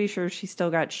 And I'm pretty sure she still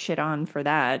got shit on for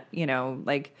that.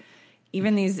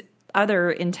 Even these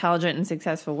other intelligent and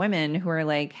successful women who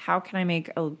are how can I make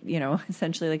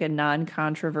essentially a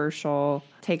non-controversial,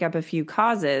 take up a few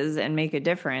causes and make a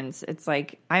difference. It's I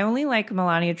only like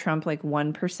Melania Trump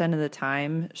 1% of the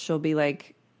time. She'll be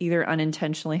either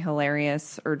unintentionally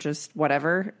hilarious or just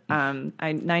whatever.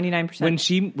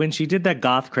 99%. When she did that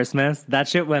goth Christmas, that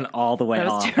shit went all the way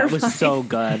off. That was so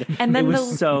good. And then it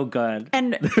was so good.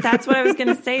 And that's what I was going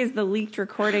to say is the leaked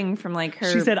recording from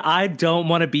her. She said, "I don't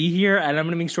want to be here, and I'm going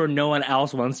to make sure no one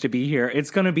else wants to be here. It's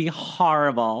going to be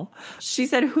horrible." She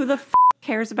said, "Who the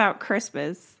cares about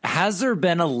Christmas?" Has there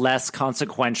been a less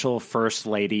consequential First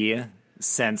Lady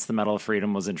since the Medal of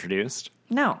Freedom was introduced?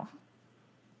 No.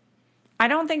 I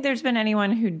don't think there's been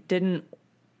anyone who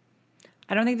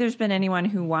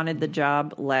wanted the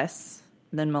job less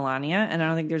than Melania, and I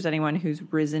don't think there's anyone who's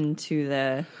risen to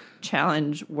the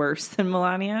challenge worse than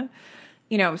Melania.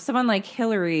 Someone like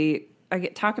Hillary,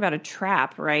 talk about a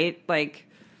trap, right?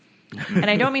 And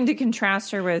I don't mean to contrast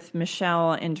her with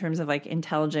Michelle in terms of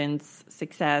intelligence,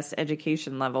 success,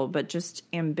 education level, but just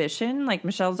ambition.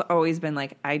 Michelle's always been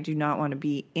I do not want to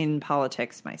be in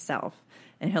politics myself.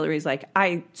 And Hillary's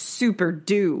I super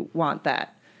do want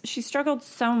that. She struggled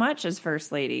so much as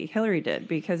First Lady, Hillary did,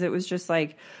 because it was just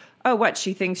oh, what?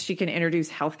 She thinks she can introduce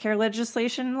healthcare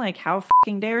legislation? How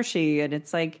fucking dare she? And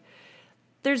it's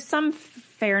there's some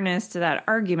fairness to that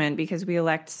argument because we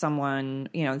elect someone,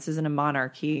 this isn't a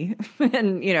monarchy.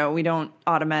 And, we don't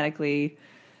automatically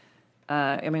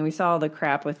I mean, we saw the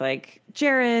crap with like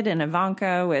Jared and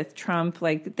Ivanka with Trump.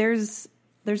 Like there's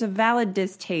a valid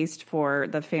distaste for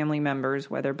the family members,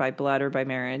 whether by blood or by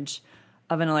marriage,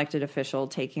 of an elected official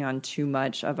taking on too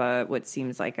much of what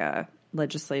seems like a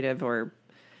legislative or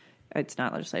it's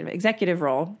not legislative, executive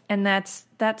role. And that's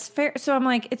fair. So I'm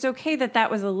like, it's okay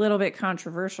that was a little bit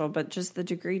controversial, but just the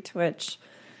degree to which,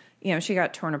 she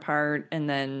got torn apart, and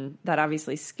then that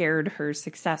obviously scared her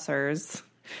successors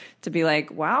to be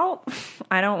like, well,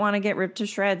 I don't want to get ripped to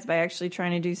shreds by actually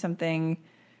trying to do something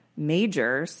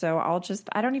major. So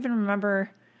I don't even remember,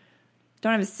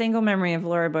 don't have a single memory of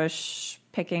Laura Bush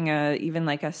picking even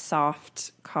like a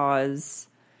soft cause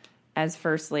as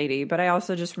first lady, but I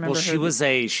also just remember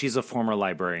she's a former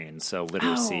librarian, so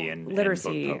literacy and book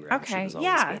program. Okay,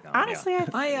 yeah. Honestly,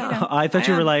 I thought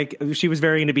you were like she was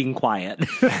very into being quiet.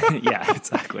 Yeah,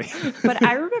 exactly. But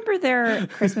I remember their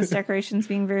Christmas decorations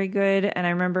being very good, and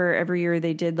I remember every year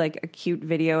they did like a cute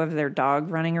video of their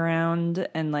dog running around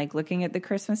and like looking at the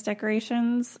Christmas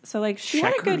decorations. So like she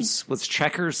had a good. Was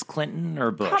Checkers Clinton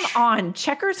or Bush? Come on,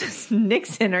 Checkers is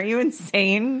Nixon. Are you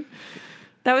insane?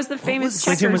 That was the famous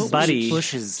Checkers. Clinton was Buddy.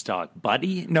 Bush's dog.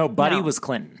 Buddy? No, Buddy was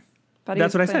Clinton.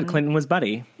 That's what I said. Clinton was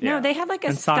Buddy. No, Yeah. they had like a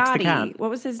And Socks the Scotty. cat.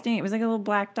 What was his name? It was like a little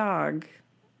black dog.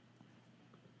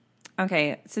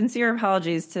 Okay, sincere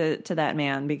apologies to that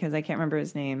man because I can't remember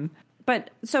his name.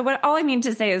 But so all I mean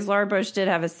to say is Laura Bush did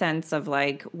have a sense of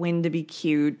like when to be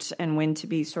cute and when to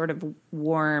be sort of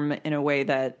warm in a way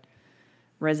that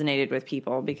resonated with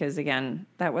people, because again,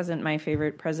 that wasn't my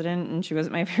favorite president and she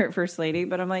wasn't my favorite first lady,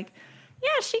 but I'm like, yeah,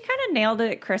 she kind of nailed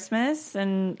it at Christmas,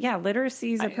 and yeah,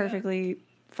 literacy is a perfectly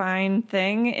fine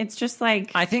thing. It's just like,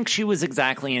 I think she was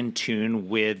exactly in tune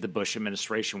with the Bush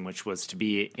administration, which was to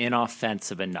be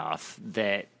inoffensive enough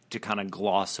that to kind of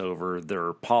gloss over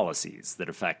their policies that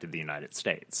affected the United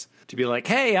States. To be like,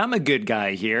 hey, I'm a good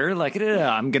guy here. Like,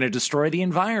 I'm going to destroy the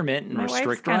environment and my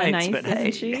restrict wife's rights. nice, But isn't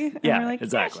hey, she? And yeah, we're like,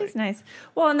 exactly. Yeah, she's nice.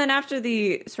 Well, and then after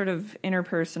the sort of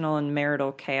interpersonal and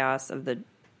marital chaos of the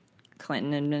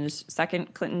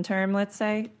second Clinton term, let's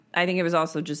say, I think it was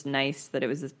also just nice that it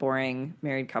was this boring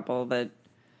married couple that,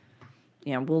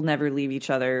 will never leave each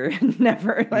other,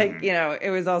 never, like,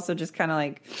 it was also just kind of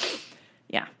like,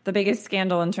 yeah, the biggest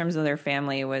scandal in terms of their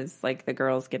family was like the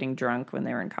girls getting drunk when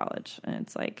they were in college, and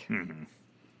it's like,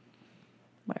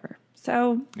 whatever.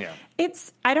 So Yeah.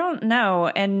 I don't know,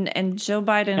 and Jill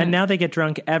Biden, And now they get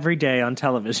drunk every day on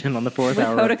television on the fourth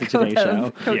hour of the Today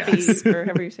Show. Cote, or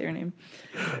however you say her name.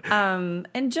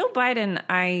 And Jill Biden,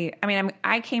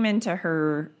 I came into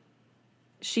her.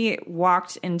 She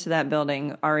walked into that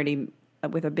building already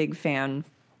with a big fan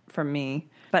from me.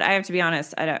 But I have to be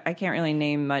honest, I can't really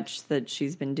name much that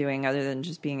she's been doing other than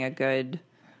just being a good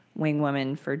wing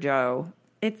woman for Joe.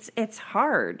 It's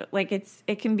hard. Like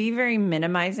it can be very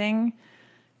minimizing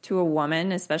to a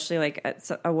woman, especially like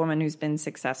a woman who's been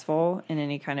successful in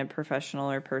any kind of professional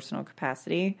or personal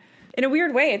capacity. In a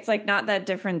weird way, it's like not that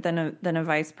different than a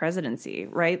vice presidency,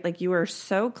 right? Like you are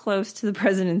so close to the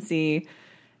presidency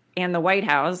and the White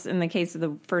House. In the case of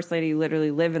the first lady, you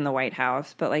literally live in the White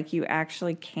House, but like you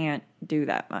actually can't do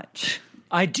that much.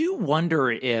 I do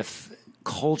wonder if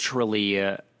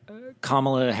culturally,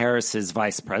 Kamala Harris's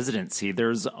vice presidency,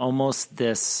 there's almost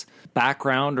this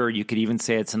background, or you could even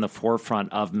say it's in the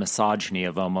forefront of misogyny,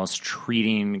 of almost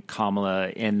treating Kamala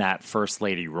in that first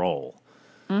lady role.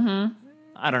 Mm-hmm.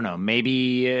 I don't know,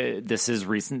 maybe this is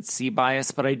recency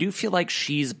bias, but I do feel like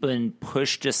she's been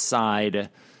pushed aside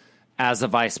as a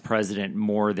vice president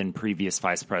more than previous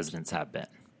vice presidents have been.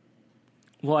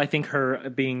 Well, I think her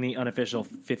being the unofficial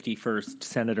 51st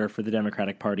senator for the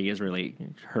Democratic Party has really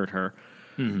hurt her.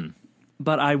 Mm-hmm.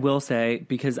 But I will say,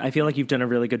 because I feel like you've done a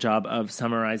really good job of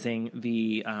summarizing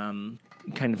the kind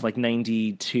of like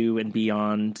 92 and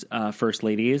beyond first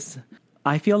ladies.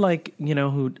 I feel like,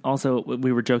 who also,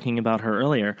 we were joking about her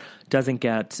earlier, doesn't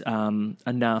get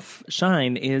enough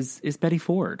shine is Betty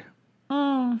Ford.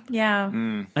 Yeah.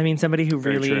 I mean, somebody who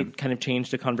Very really true. kind of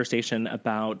changed a conversation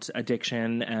about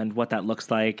addiction and what that looks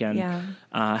like and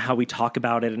how we talk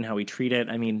about it and how we treat it.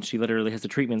 I mean, she literally has a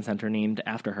treatment center named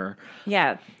after her.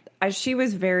 Yeah. She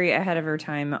was very ahead of her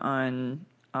time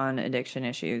on addiction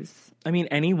issues. I mean,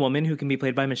 any woman who can be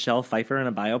played by Michelle Pfeiffer in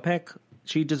a biopic,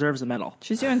 she deserves a medal.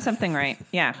 She's doing something right.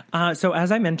 Yeah. So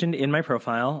as I mentioned in my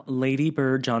profile, Lady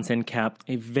Bird Johnson kept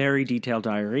a very detailed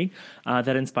diary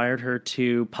that inspired her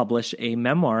to publish a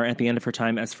memoir at the end of her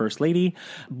time as First Lady.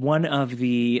 One of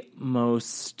the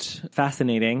most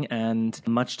fascinating and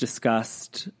much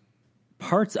discussed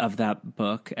parts of that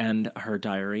book and her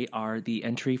diary are the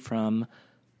entry from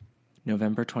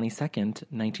November 22nd,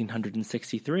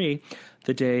 1963,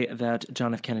 the day that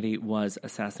John F. Kennedy was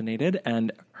assassinated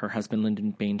and her husband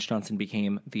Lyndon Baines Johnson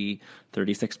became the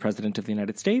 36th President of the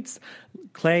United States.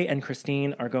 Clay and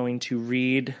Christine are going to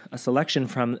read a selection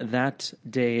from that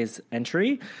day's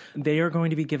entry. They are going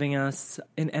to be giving us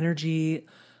an energy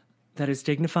that is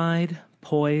dignified,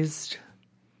 poised,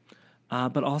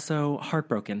 but also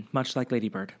heartbroken, much like Lady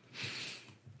Bird.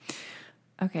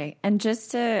 Okay, and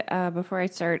just to, before I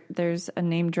start, there's a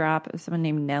name drop of someone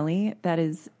named Nellie. That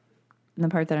is the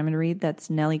part that I'm going to read. That's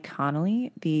Nellie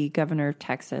Connolly, the governor of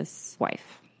Texas'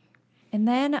 wife. And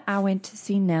then I went to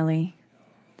see Nellie.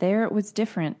 There it was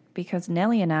different because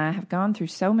Nellie and I have gone through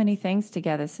so many things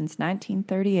together since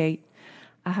 1938.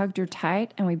 I hugged her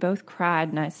tight and we both cried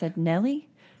and I said, Nellie,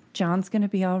 John's going to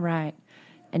be all right.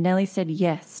 And Nellie said,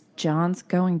 yes, John's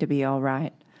going to be all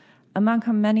right. Among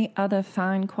her many other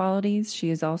fine qualities, she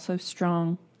is also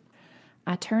strong.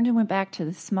 I turned and went back to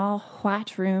the small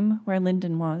white room where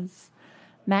Lyndon was.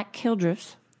 Mac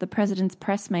Kildress, the president's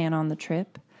press man on the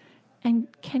trip, and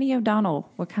Kenny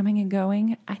O'Donnell were coming and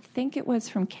going. I think it was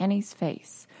from Kenny's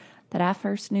face that I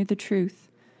first knew the truth,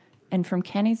 and from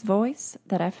Kenny's voice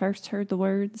that I first heard the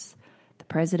words, the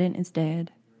president is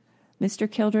dead.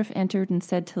 Mr. Kildress entered and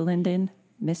said to Lyndon,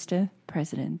 Mr.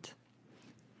 President.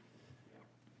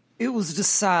 It was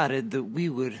decided that we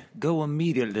would go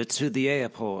immediately to the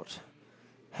airport.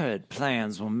 Heard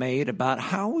plans were made about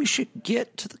how we should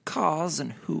get to the cars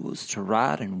and who was to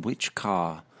ride in which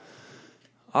car.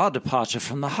 Our departure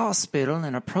from the hospital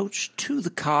and approach to the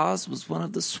cars was one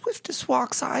of the swiftest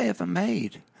walks I ever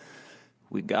made.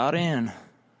 We got in.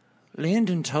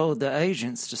 Lyndon told the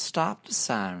agents to stop the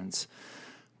sirens.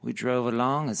 We drove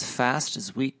along as fast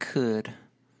as we could.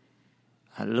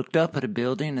 I looked up at a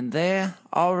building, and there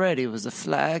already was a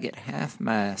flag at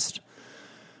half-mast.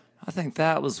 I think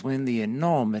that was when the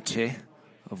enormity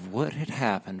of what had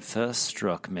happened first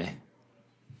struck me.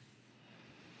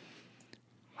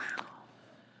 Wow.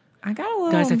 I got a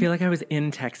little... Guys, I feel like I was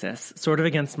in Texas, sort of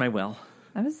against my will.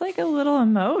 I was like a little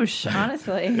emotion,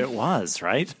 honestly. It was,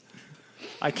 right?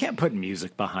 I can't put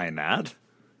music behind that.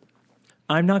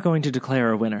 I'm not going to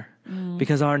declare a winner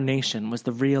because our nation was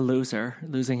the real loser,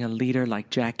 losing a leader like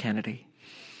Jack Kennedy.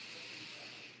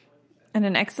 And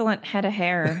an excellent head of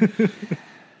hair.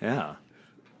 Yeah.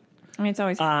 I mean, it's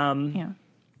always... yeah.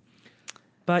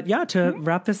 But yeah, to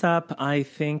wrap this up, I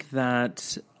think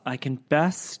that I can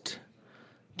best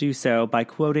do so by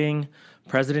quoting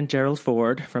President Gerald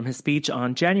Ford from his speech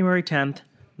on January 10th,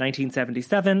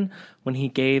 1977, when he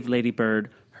gave Lady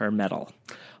Bird her medal.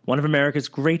 One of America's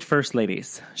great first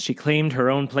ladies, she claimed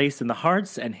her own place in the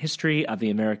hearts and history of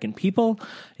the American people,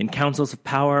 in councils of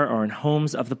power or in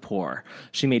homes of the poor.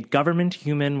 She made government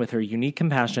human with her unique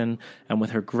compassion and with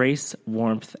her grace,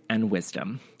 warmth, and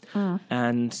wisdom.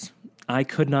 And I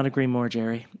could not agree more,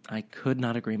 Jerry. I could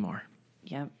not agree more.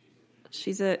 Yep.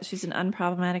 She's an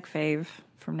unproblematic fave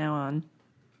from now on.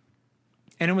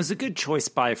 And it was a good choice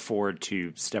by Ford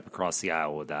to step across the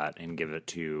aisle with that and give it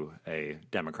to a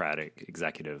Democratic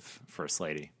executive first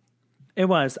lady. It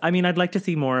was. I mean, I'd like to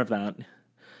see more of that.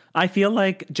 I feel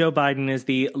like Joe Biden is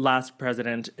the last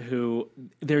president who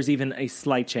there's even a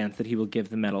slight chance that he will give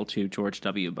the medal to George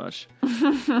W. Bush.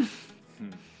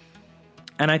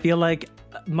 And I feel like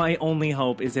my only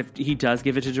hope is if he does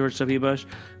give it to George W. Bush,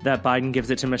 that Biden gives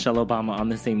it to Michelle Obama on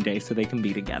the same day so they can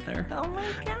be together. Oh my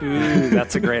God. Ooh,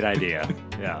 that's a great idea.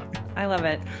 Yeah. I love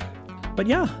it. But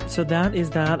yeah, so that is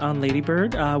that on Lady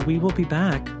Bird. We will be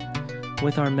back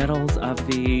with our medals of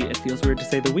the, it feels weird to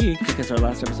say the week because our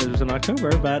last episode was in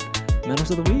October, but medals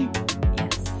of the week.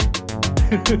 Yes.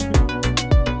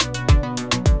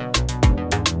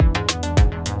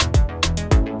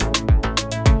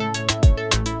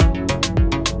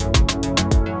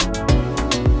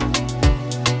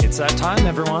 It's that time,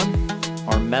 everyone.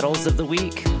 Our medals of the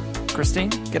week. Christine,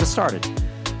 get us started.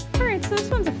 All right, so this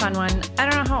one's a fun one. I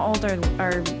don't know how old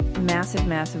our massive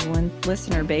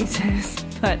listener base is,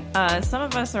 but some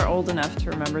of us are old enough to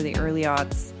remember the early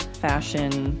aughts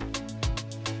fashion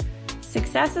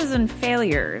successes and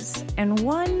failures. And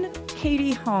one,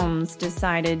 Katie Holmes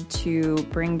decided to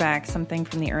bring back something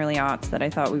from the early aughts that I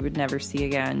thought we would never see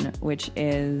again, which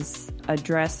is a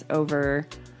dress over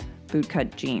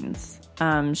bootcut jeans.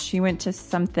 She went to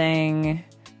something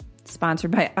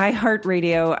sponsored by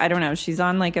iHeartRadio. I don't know. She's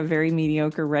on like a very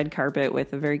mediocre red carpet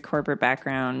with a very corporate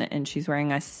background, and she's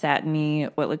wearing a satiny,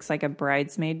 what looks like a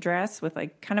bridesmaid dress with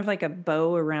like kind of like a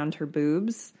bow around her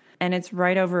boobs, and it's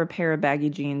right over a pair of baggy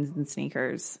jeans and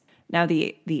sneakers. Now,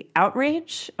 the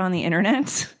outrage on the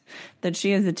internet that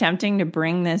she is attempting to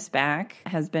bring this back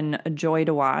has been a joy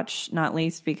to watch, not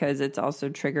least because it's also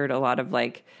triggered a lot of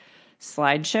like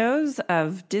slideshows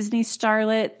of Disney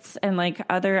starlets and like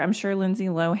other, I'm sure Lindsay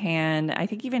Lohan, I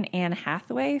think even Anne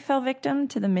Hathaway fell victim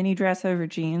to the mini dress over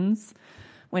jeans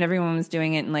when everyone was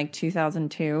doing it in like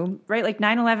 2002, right? Like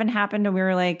 9/11 happened and we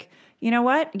were like, you know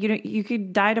what? You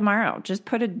could die tomorrow. Just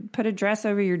put a dress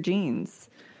over your jeans.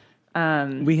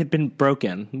 We had been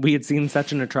broken. We had seen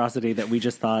such an atrocity that we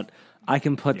just thought, I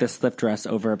can put this slip dress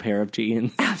over a pair of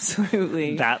jeans.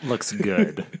 Absolutely. That looks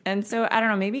good. And so, I don't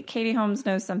know, maybe Katie Holmes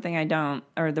knows something I don't,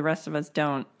 or the rest of us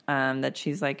don't, that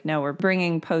she's like, no, we're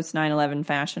bringing post 9/11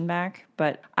 fashion back.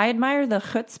 But I admire the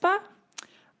chutzpah.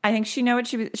 I think she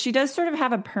she does sort of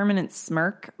have a permanent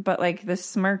smirk, but like the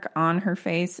smirk on her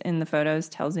face in the photos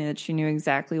tells me that she knew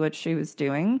exactly what she was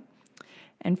doing.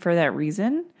 And for that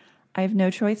reason, I have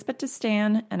no choice but to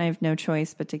stan, and I have no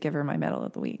choice but to give her my medal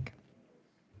of the week.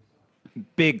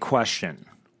 Big question.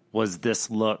 Was this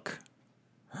look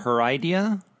her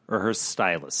idea or her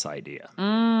stylist's idea?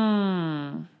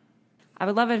 I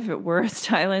would love it if it were a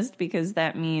stylist, because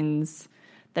that means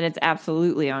that it's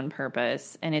absolutely on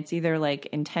purpose, and it's either like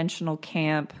intentional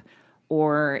camp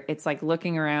or it's like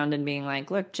looking around and being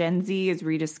like, look, Gen Z is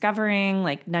rediscovering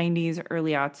like 90s,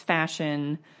 early aughts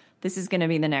fashion. This is going to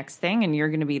be the next thing, and you're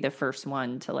going to be the first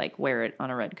one to like wear it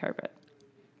on a red carpet.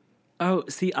 Oh,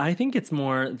 see, I think it's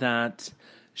more that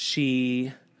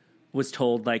she was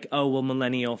told like, oh, well,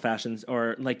 millennial fashions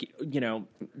or like, you know,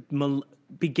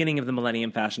 beginning of the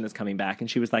millennium fashion is coming back.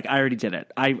 And she was like, I already did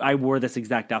it. I wore this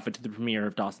exact outfit to the premiere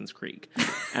of Dawson's Creek.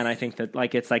 And I think that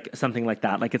like, it's like something like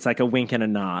that. Like, it's like a wink and a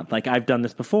nod. Like, I've done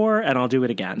this before and I'll do it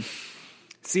again.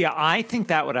 See, I think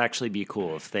that would actually be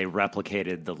cool if they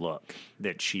replicated the look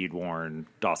that she'd worn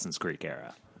Dawson's Creek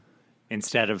era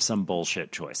instead of some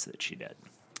bullshit choice that she did.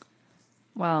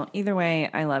 Well, either way,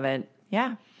 I love it.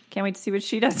 Yeah. Can't wait to see what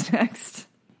she does next.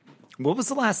 What was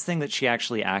the last thing that she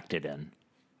actually acted in?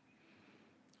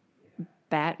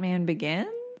 Batman Begins?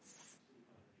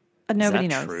 Nobody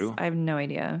knows. True? I have no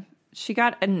idea. She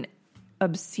got an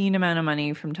obscene amount of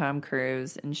money from Tom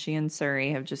Cruise, and she and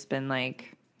Suri have just been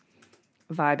like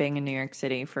vibing in New York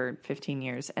City for 15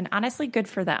 years. And honestly, good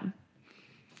for them.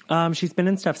 She's been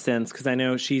in stuff since, because I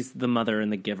know she's the mother in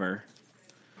The Giver.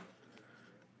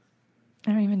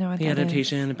 I don't even know what the that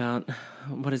adaptation is. About,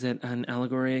 what is it, an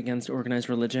allegory against organized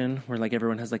religion, where like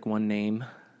everyone has like one name,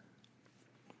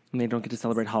 and they don't get to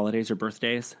celebrate holidays or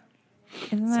birthdays.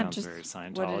 Isn't that Sounds just very what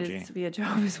it Scientology. is to be a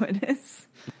Jehovah's Witness?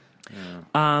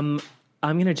 I'm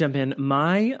going to jump in.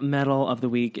 My medal of the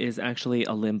week is actually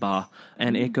a Limbaugh,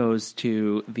 and it goes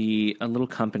to a little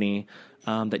company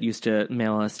that used to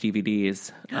mail us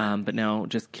DVDs, but now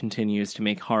just continues to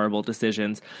make horrible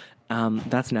decisions.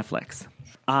 That's Netflix.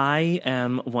 I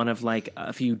am one of like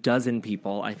a few dozen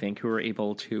people, I think, who are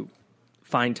able to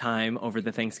find time over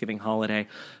the Thanksgiving holiday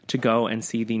to go and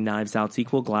see the Knives Out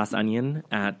sequel, Glass Onion,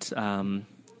 at a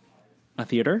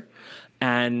theater.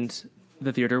 And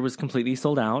the theater was completely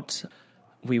sold out.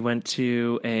 We went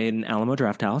to an Alamo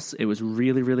Drafthouse. It was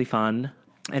really, really fun.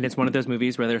 And it's one of those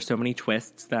movies where there's so many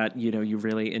twists that, you know, you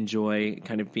really enjoy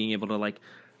kind of being able to like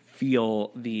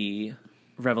feel the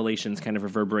revelations kind of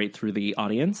reverberate through the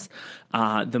audience.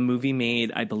 The movie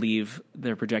made, I believe,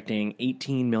 they're projecting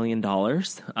 $18 million,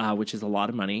 which is a lot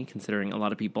of money considering a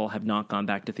lot of people have not gone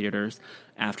back to theaters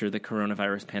after the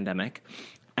coronavirus pandemic.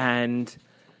 And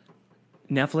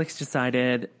Netflix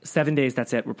decided 7 days,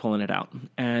 that's it, we're pulling it out.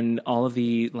 And all of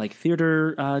the like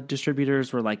theater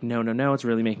distributors were like, no, it's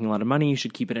really making a lot of money. You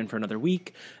should keep it in for another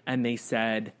week. And they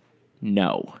said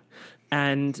no.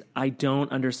 And I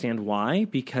don't understand why,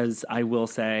 because I will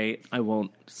say, I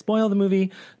won't spoil the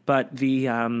movie, but the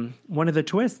one of the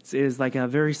twists is like a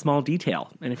very small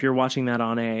detail. And if you're watching that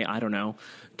on a, I don't know,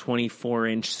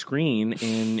 24-inch screen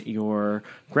in your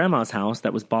grandma's house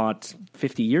that was bought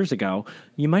 50 years ago,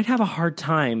 you might have a hard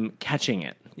time catching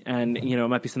it. And, you know, it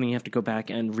might be something you have to go back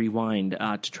and rewind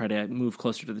to try to move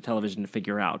closer to the television to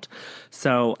figure out.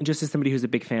 So just as somebody who's a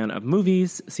big fan of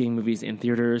movies, seeing movies in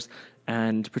theaters,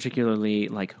 and particularly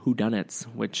like whodunits,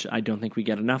 which I don't think we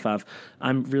get enough of,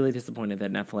 I'm really disappointed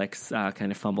that Netflix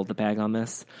kind of fumbled the bag on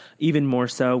this. Even more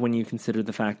so when you consider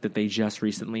the fact that they just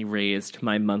recently raised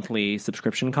my monthly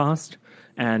subscription cost.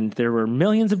 And there were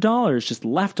millions of dollars just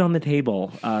left on the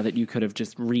table that you could have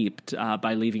just reaped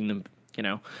by leaving the, you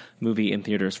know, movie in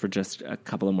theaters for just a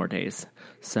couple of more days.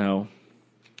 So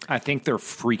I think they're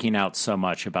freaking out so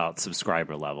much about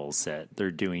subscriber levels that they're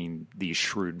doing these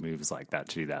shrewd moves like that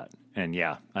to do that. And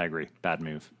yeah, I agree. Bad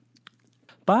move.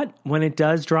 But when it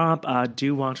does drop,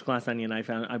 do watch Glass Onion.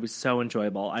 I was so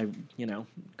enjoyable. I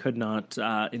could not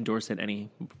endorse it any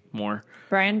more.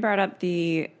 Brian brought up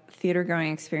the theater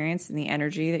going experience and the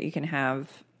energy that you can have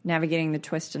navigating the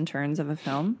twists and turns of a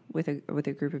film with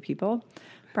a group of people.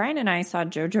 Brian and I saw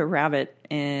Jojo Rabbit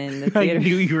in the theater. I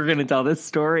knew you were going to tell this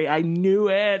story. I knew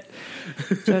it.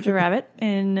 Jojo Rabbit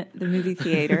in the movie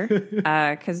theater.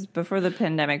 Because before the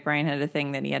pandemic, Brian had a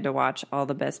thing that he had to watch all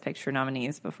the Best Picture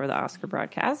nominees before the Oscar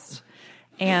broadcast.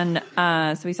 And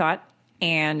so we saw it.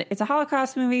 And it's a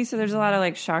Holocaust movie, so there's a lot of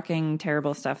like shocking,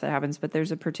 terrible stuff that happens. But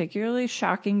there's a particularly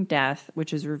shocking death,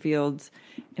 which is revealed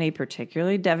in a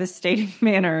particularly devastating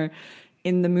manner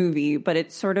in the movie, but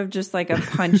it's sort of just like a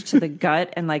punch to the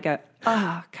gut and like a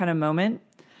kind of moment.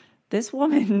 This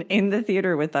woman in the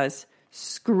theater with us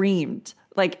screamed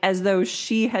like as though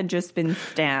she had just been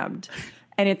stabbed.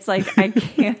 And it's like, I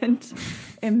can't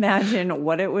imagine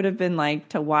what it would have been like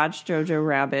to watch Jojo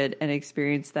Rabbit and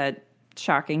experience that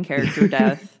shocking character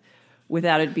death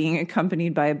without it being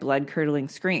accompanied by a blood-curdling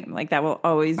scream. Like, that will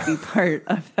always be part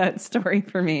of that story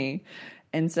for me.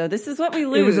 And so this is what we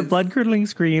lose. It was a blood-curdling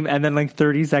scream and then like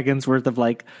 30 seconds worth of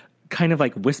like kind of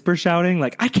like whisper shouting,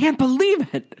 like, I can't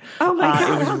believe it. Oh my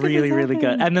God. It was really, really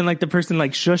good. And then like the person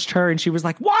like shushed her and she was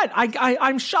like, what?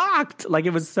 I'm shocked. Like,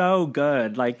 it was so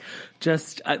good. Like,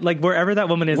 just like wherever that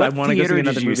woman is, What I want to go see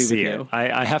another movie with see you.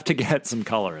 I have to get some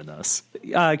color in this.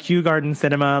 Kew Garden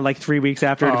Cinema, like 3 weeks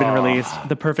after it had been released.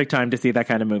 The perfect time to see that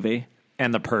kind of movie.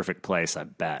 And the perfect place, I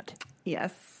bet.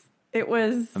 Yes. It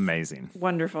was amazing.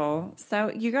 Wonderful.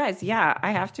 So, you guys, yeah,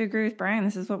 I have to agree with Brian.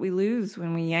 This is what we lose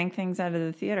when we yank things out of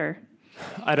the theater.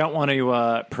 I don't want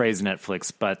to praise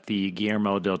Netflix, but the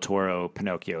Guillermo del Toro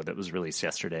Pinocchio that was released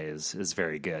yesterday is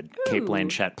very good. Ooh. Cate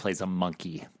Blanchett plays a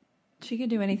monkey. She could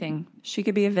do anything. She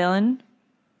could be a villain.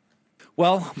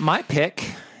 Well, my pick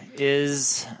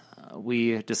is...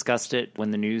 we discussed it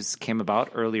when the news came about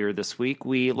earlier this week.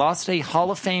 We lost a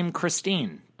Hall of Fame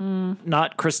Christine.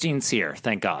 Not Christine Sear,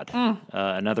 thank God.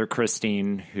 Another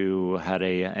Christine who had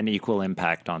an equal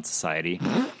impact on society.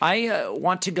 I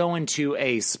want to go into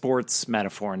a sports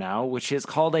metaphor now, which is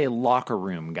called a locker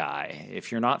room guy.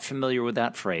 If you're not familiar with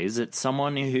that phrase, it's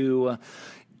someone who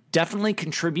definitely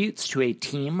contributes to a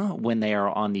team when they are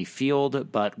on the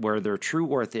field, but where their true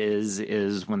worth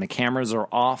is when the cameras are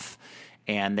off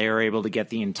and they're able to get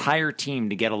the entire team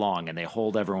to get along and they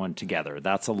hold everyone together.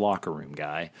 That's a locker room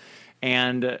guy.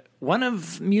 And one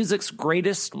of music's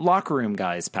greatest locker room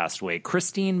guys passed away,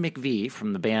 Christine McVie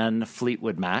from the band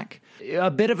Fleetwood Mac. A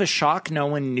bit of a shock. No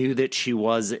one knew that she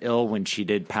was ill when she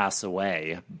did pass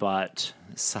away, but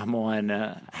someone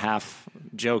half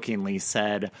jokingly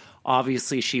said,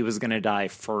 obviously she was going to die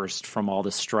first from all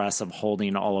the stress of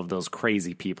holding all of those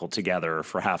crazy people together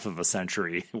for half of a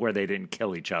century where they didn't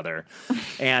kill each other.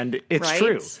 And it's right?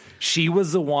 true. She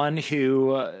was the one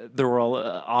who, there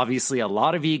were obviously a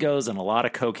lot of egos and a lot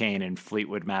of cocaine in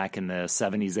Fleetwood Mac in the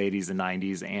 70s, 80s, and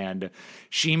 90s. And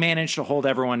she managed to hold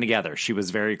everyone together. She was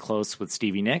very close with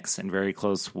Stevie Nicks and very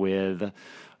close with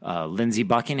Lindsey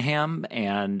Buckingham,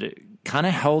 and kind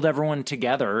of held everyone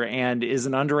together, and is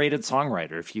an underrated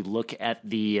songwriter. If you look at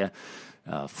the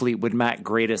Fleetwood Mac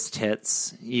greatest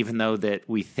hits, even though that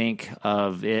we think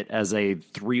of it as a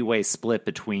three-way split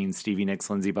between Stevie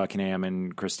Nicks, Lindsey Buckingham,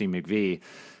 and Christine McVie,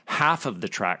 half of the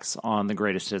tracks on the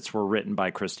greatest hits were written by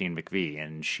Christine McVie,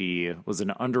 and she was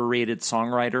an underrated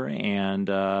songwriter.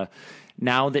 And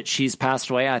now that she's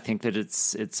passed away, I think that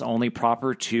it's only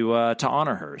proper to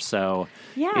honor her. So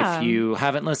yeah. If you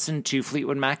haven't listened to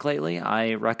Fleetwood Mac lately,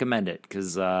 I recommend it,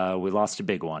 because we lost a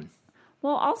big one.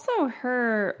 Well, also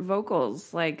her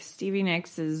vocals, like Stevie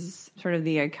Nicks is sort of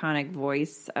the iconic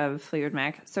voice of Fleetwood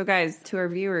Mac. So guys, to our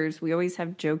viewers, we always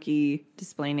have jokey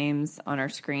display names on our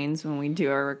screens when we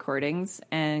do our recordings,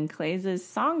 and Clay's is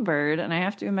Songbird, and I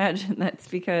have to imagine that's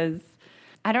because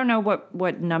I don't know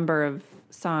what number of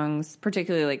songs,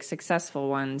 particularly like successful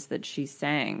ones, that she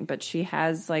sang, but she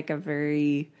has like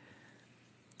it's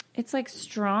like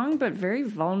strong but very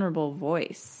vulnerable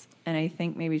voice, and I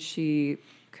think maybe she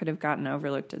could have gotten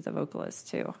overlooked as a vocalist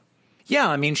too. Yeah,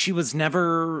 I mean, she was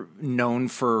never known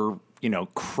for,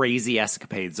 crazy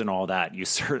escapades and all that. You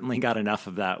certainly got enough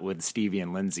of that with Stevie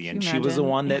and Lindsey, and she was the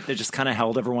one that just kind of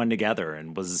held everyone together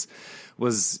and was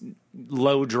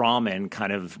low drama and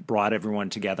kind of brought everyone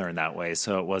together in that way.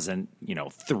 So it wasn't,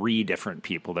 three different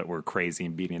people that were crazy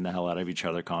and beating the hell out of each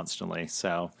other constantly.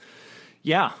 So,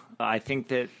 yeah, I think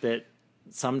that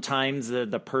sometimes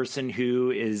the person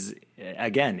who is,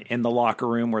 again, in the locker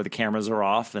room where the cameras are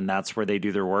off and that's where they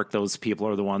do their work, those people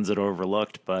are the ones that are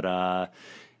overlooked. But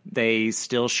they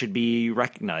still should be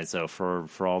recognized, though,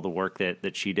 for all the work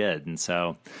that she did. And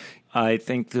so I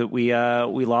think that we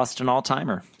lost an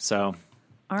all-timer. So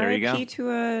there you go. R.I.P. to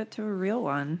a real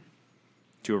one.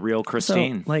 To a real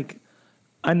Christine. So,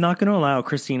 I'm not going to allow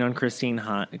Christine on Christine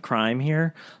crime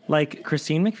here.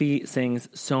 Christine McVie sings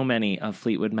so many of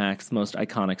Fleetwood Mac's most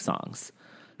iconic songs.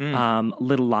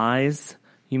 Little Lies,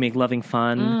 You Make Loving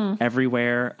Fun,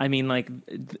 Everywhere. I mean,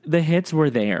 the hits were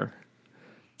there.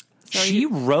 So she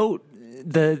wrote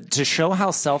to show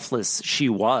how selfless she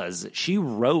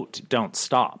wrote Don't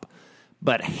Stop,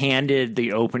 but handed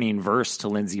the opening verse to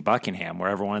Lindsey Buckingham, where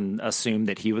everyone assumed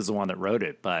that he was the one that wrote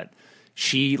it, but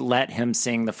she let him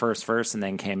sing the first verse and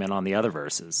then came in on the other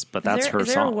verses. But that's her song.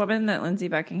 Is there a woman that Lindsey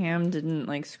Buckingham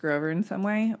didn't screw over in some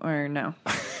way, or no?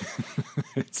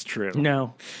 It's true.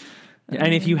 No.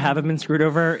 And if you haven't been screwed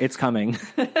over, it's coming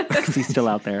because he's still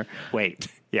out there. Wait.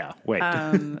 Yeah, wait.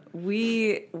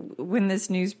 When this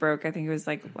news broke, I think it was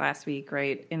last week,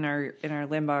 right? In our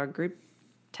Limbaugh group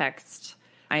text,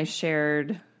 I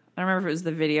shared, I don't remember if it was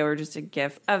the video or just a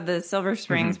GIF of the Silver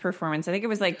Springs performance. I think it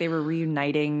was they were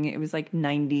reuniting. It was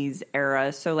 90s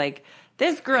era. So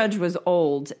this grudge was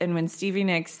old. And when Stevie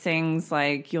Nicks sings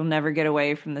You'll never get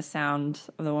away from the sound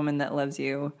of the woman that loves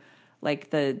you,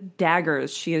 the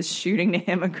daggers she is shooting to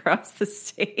him across the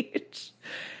stage.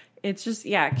 It's just,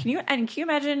 yeah. Can you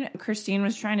imagine Christine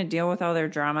was trying to deal with all their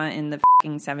drama in the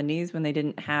fucking 70s when they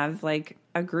didn't have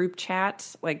a group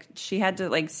chat? She had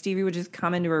to, Stevie would just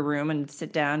come into her room and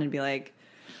sit down and be like,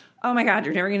 oh my God,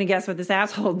 you're never going to guess what this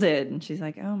asshole did. And she's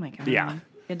like, oh my God. Yeah. You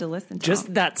had to listen to just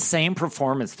him. That same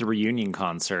performance, the reunion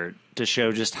concert, to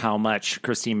show just how much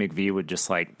Christine McVie would just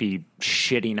be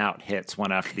shitting out hits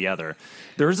one after the other.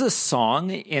 There's a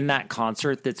song in that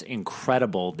concert that's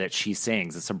incredible that she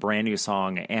sings. It's a brand new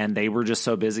song, and they were just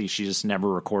so busy she just never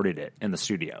recorded it in the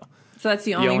studio. So that's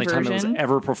the only version? time it was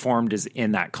ever performed is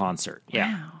in that concert.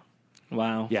 Yeah.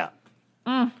 Wow. Yeah.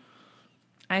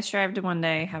 I strive to one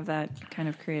day have that kind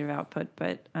of creative output,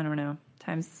 but I don't know.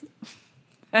 Time's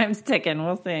ticking.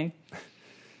 We'll see.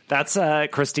 That's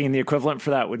Christine. The equivalent for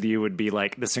that would be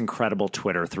this incredible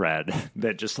Twitter thread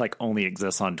that just only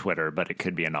exists on Twitter, but it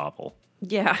could be a novel.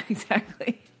 Yeah,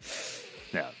 exactly.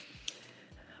 Yeah.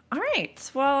 All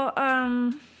right. Well,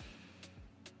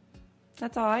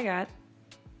 that's all I got.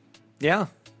 Yeah.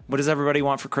 What does everybody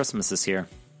want for Christmas this year?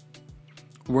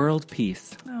 World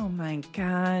peace. Oh my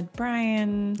God,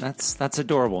 Brian. That's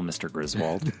adorable, Mr.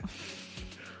 Griswold.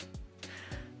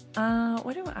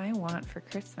 What do I want for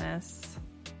Christmas?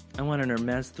 I want an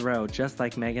Hermes throw, just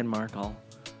like Meghan Markle.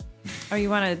 Oh, you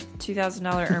want a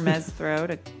 $2,000 Hermes throw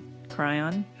to cry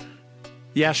on?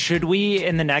 Yeah, should we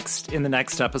in the next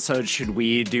episode should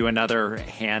we do another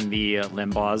hand the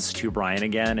Limbaughs to Brian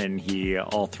again, and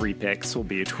all three picks will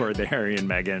be toward the Harry and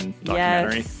Meghan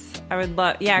documentary? Yes, I would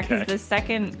love. Yeah, because the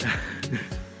second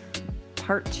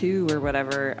part 2 or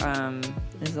whatever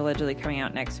is allegedly coming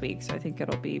out next week, so I think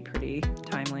it'll be pretty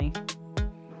timely.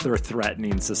 They're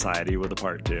threatening society with a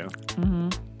part 2. Mm-hmm.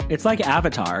 It's like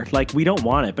Avatar. We don't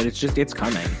want it, but it's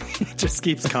coming. It just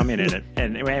keeps coming in it,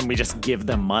 and we just give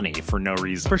them money for no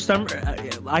reason. For some,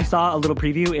 I saw a little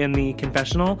preview in the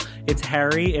confessional. It's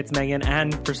Harry, it's Meghan,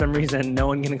 and for some reason, no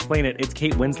one can explain it. It's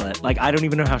Kate Winslet. I don't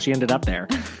even know how she ended up there.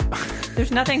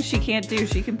 There's nothing she can't do.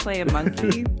 She can play a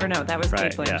monkey. Or no, that was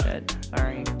Kate Blanchett. Yeah.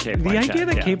 Sorry. Kate Blanchett, the idea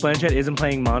that Kate Blanchett isn't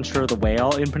playing Monstro the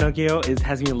whale in Pinocchio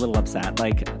has me a little upset.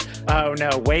 Oh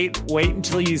no! Wait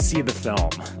until you see the film.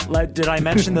 Did I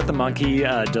mention that the monkey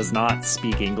does not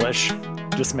speak English?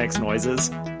 Just makes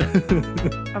noises.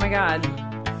 Oh my God.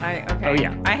 Okay. Oh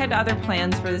yeah. I had other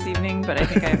plans for this evening, but I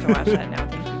think I have to watch that now.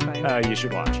 Thank you. Bye. You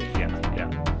should watch it.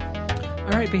 Yeah.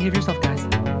 All right, behave yourself, guys.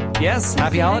 Yes.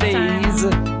 Happy holidays.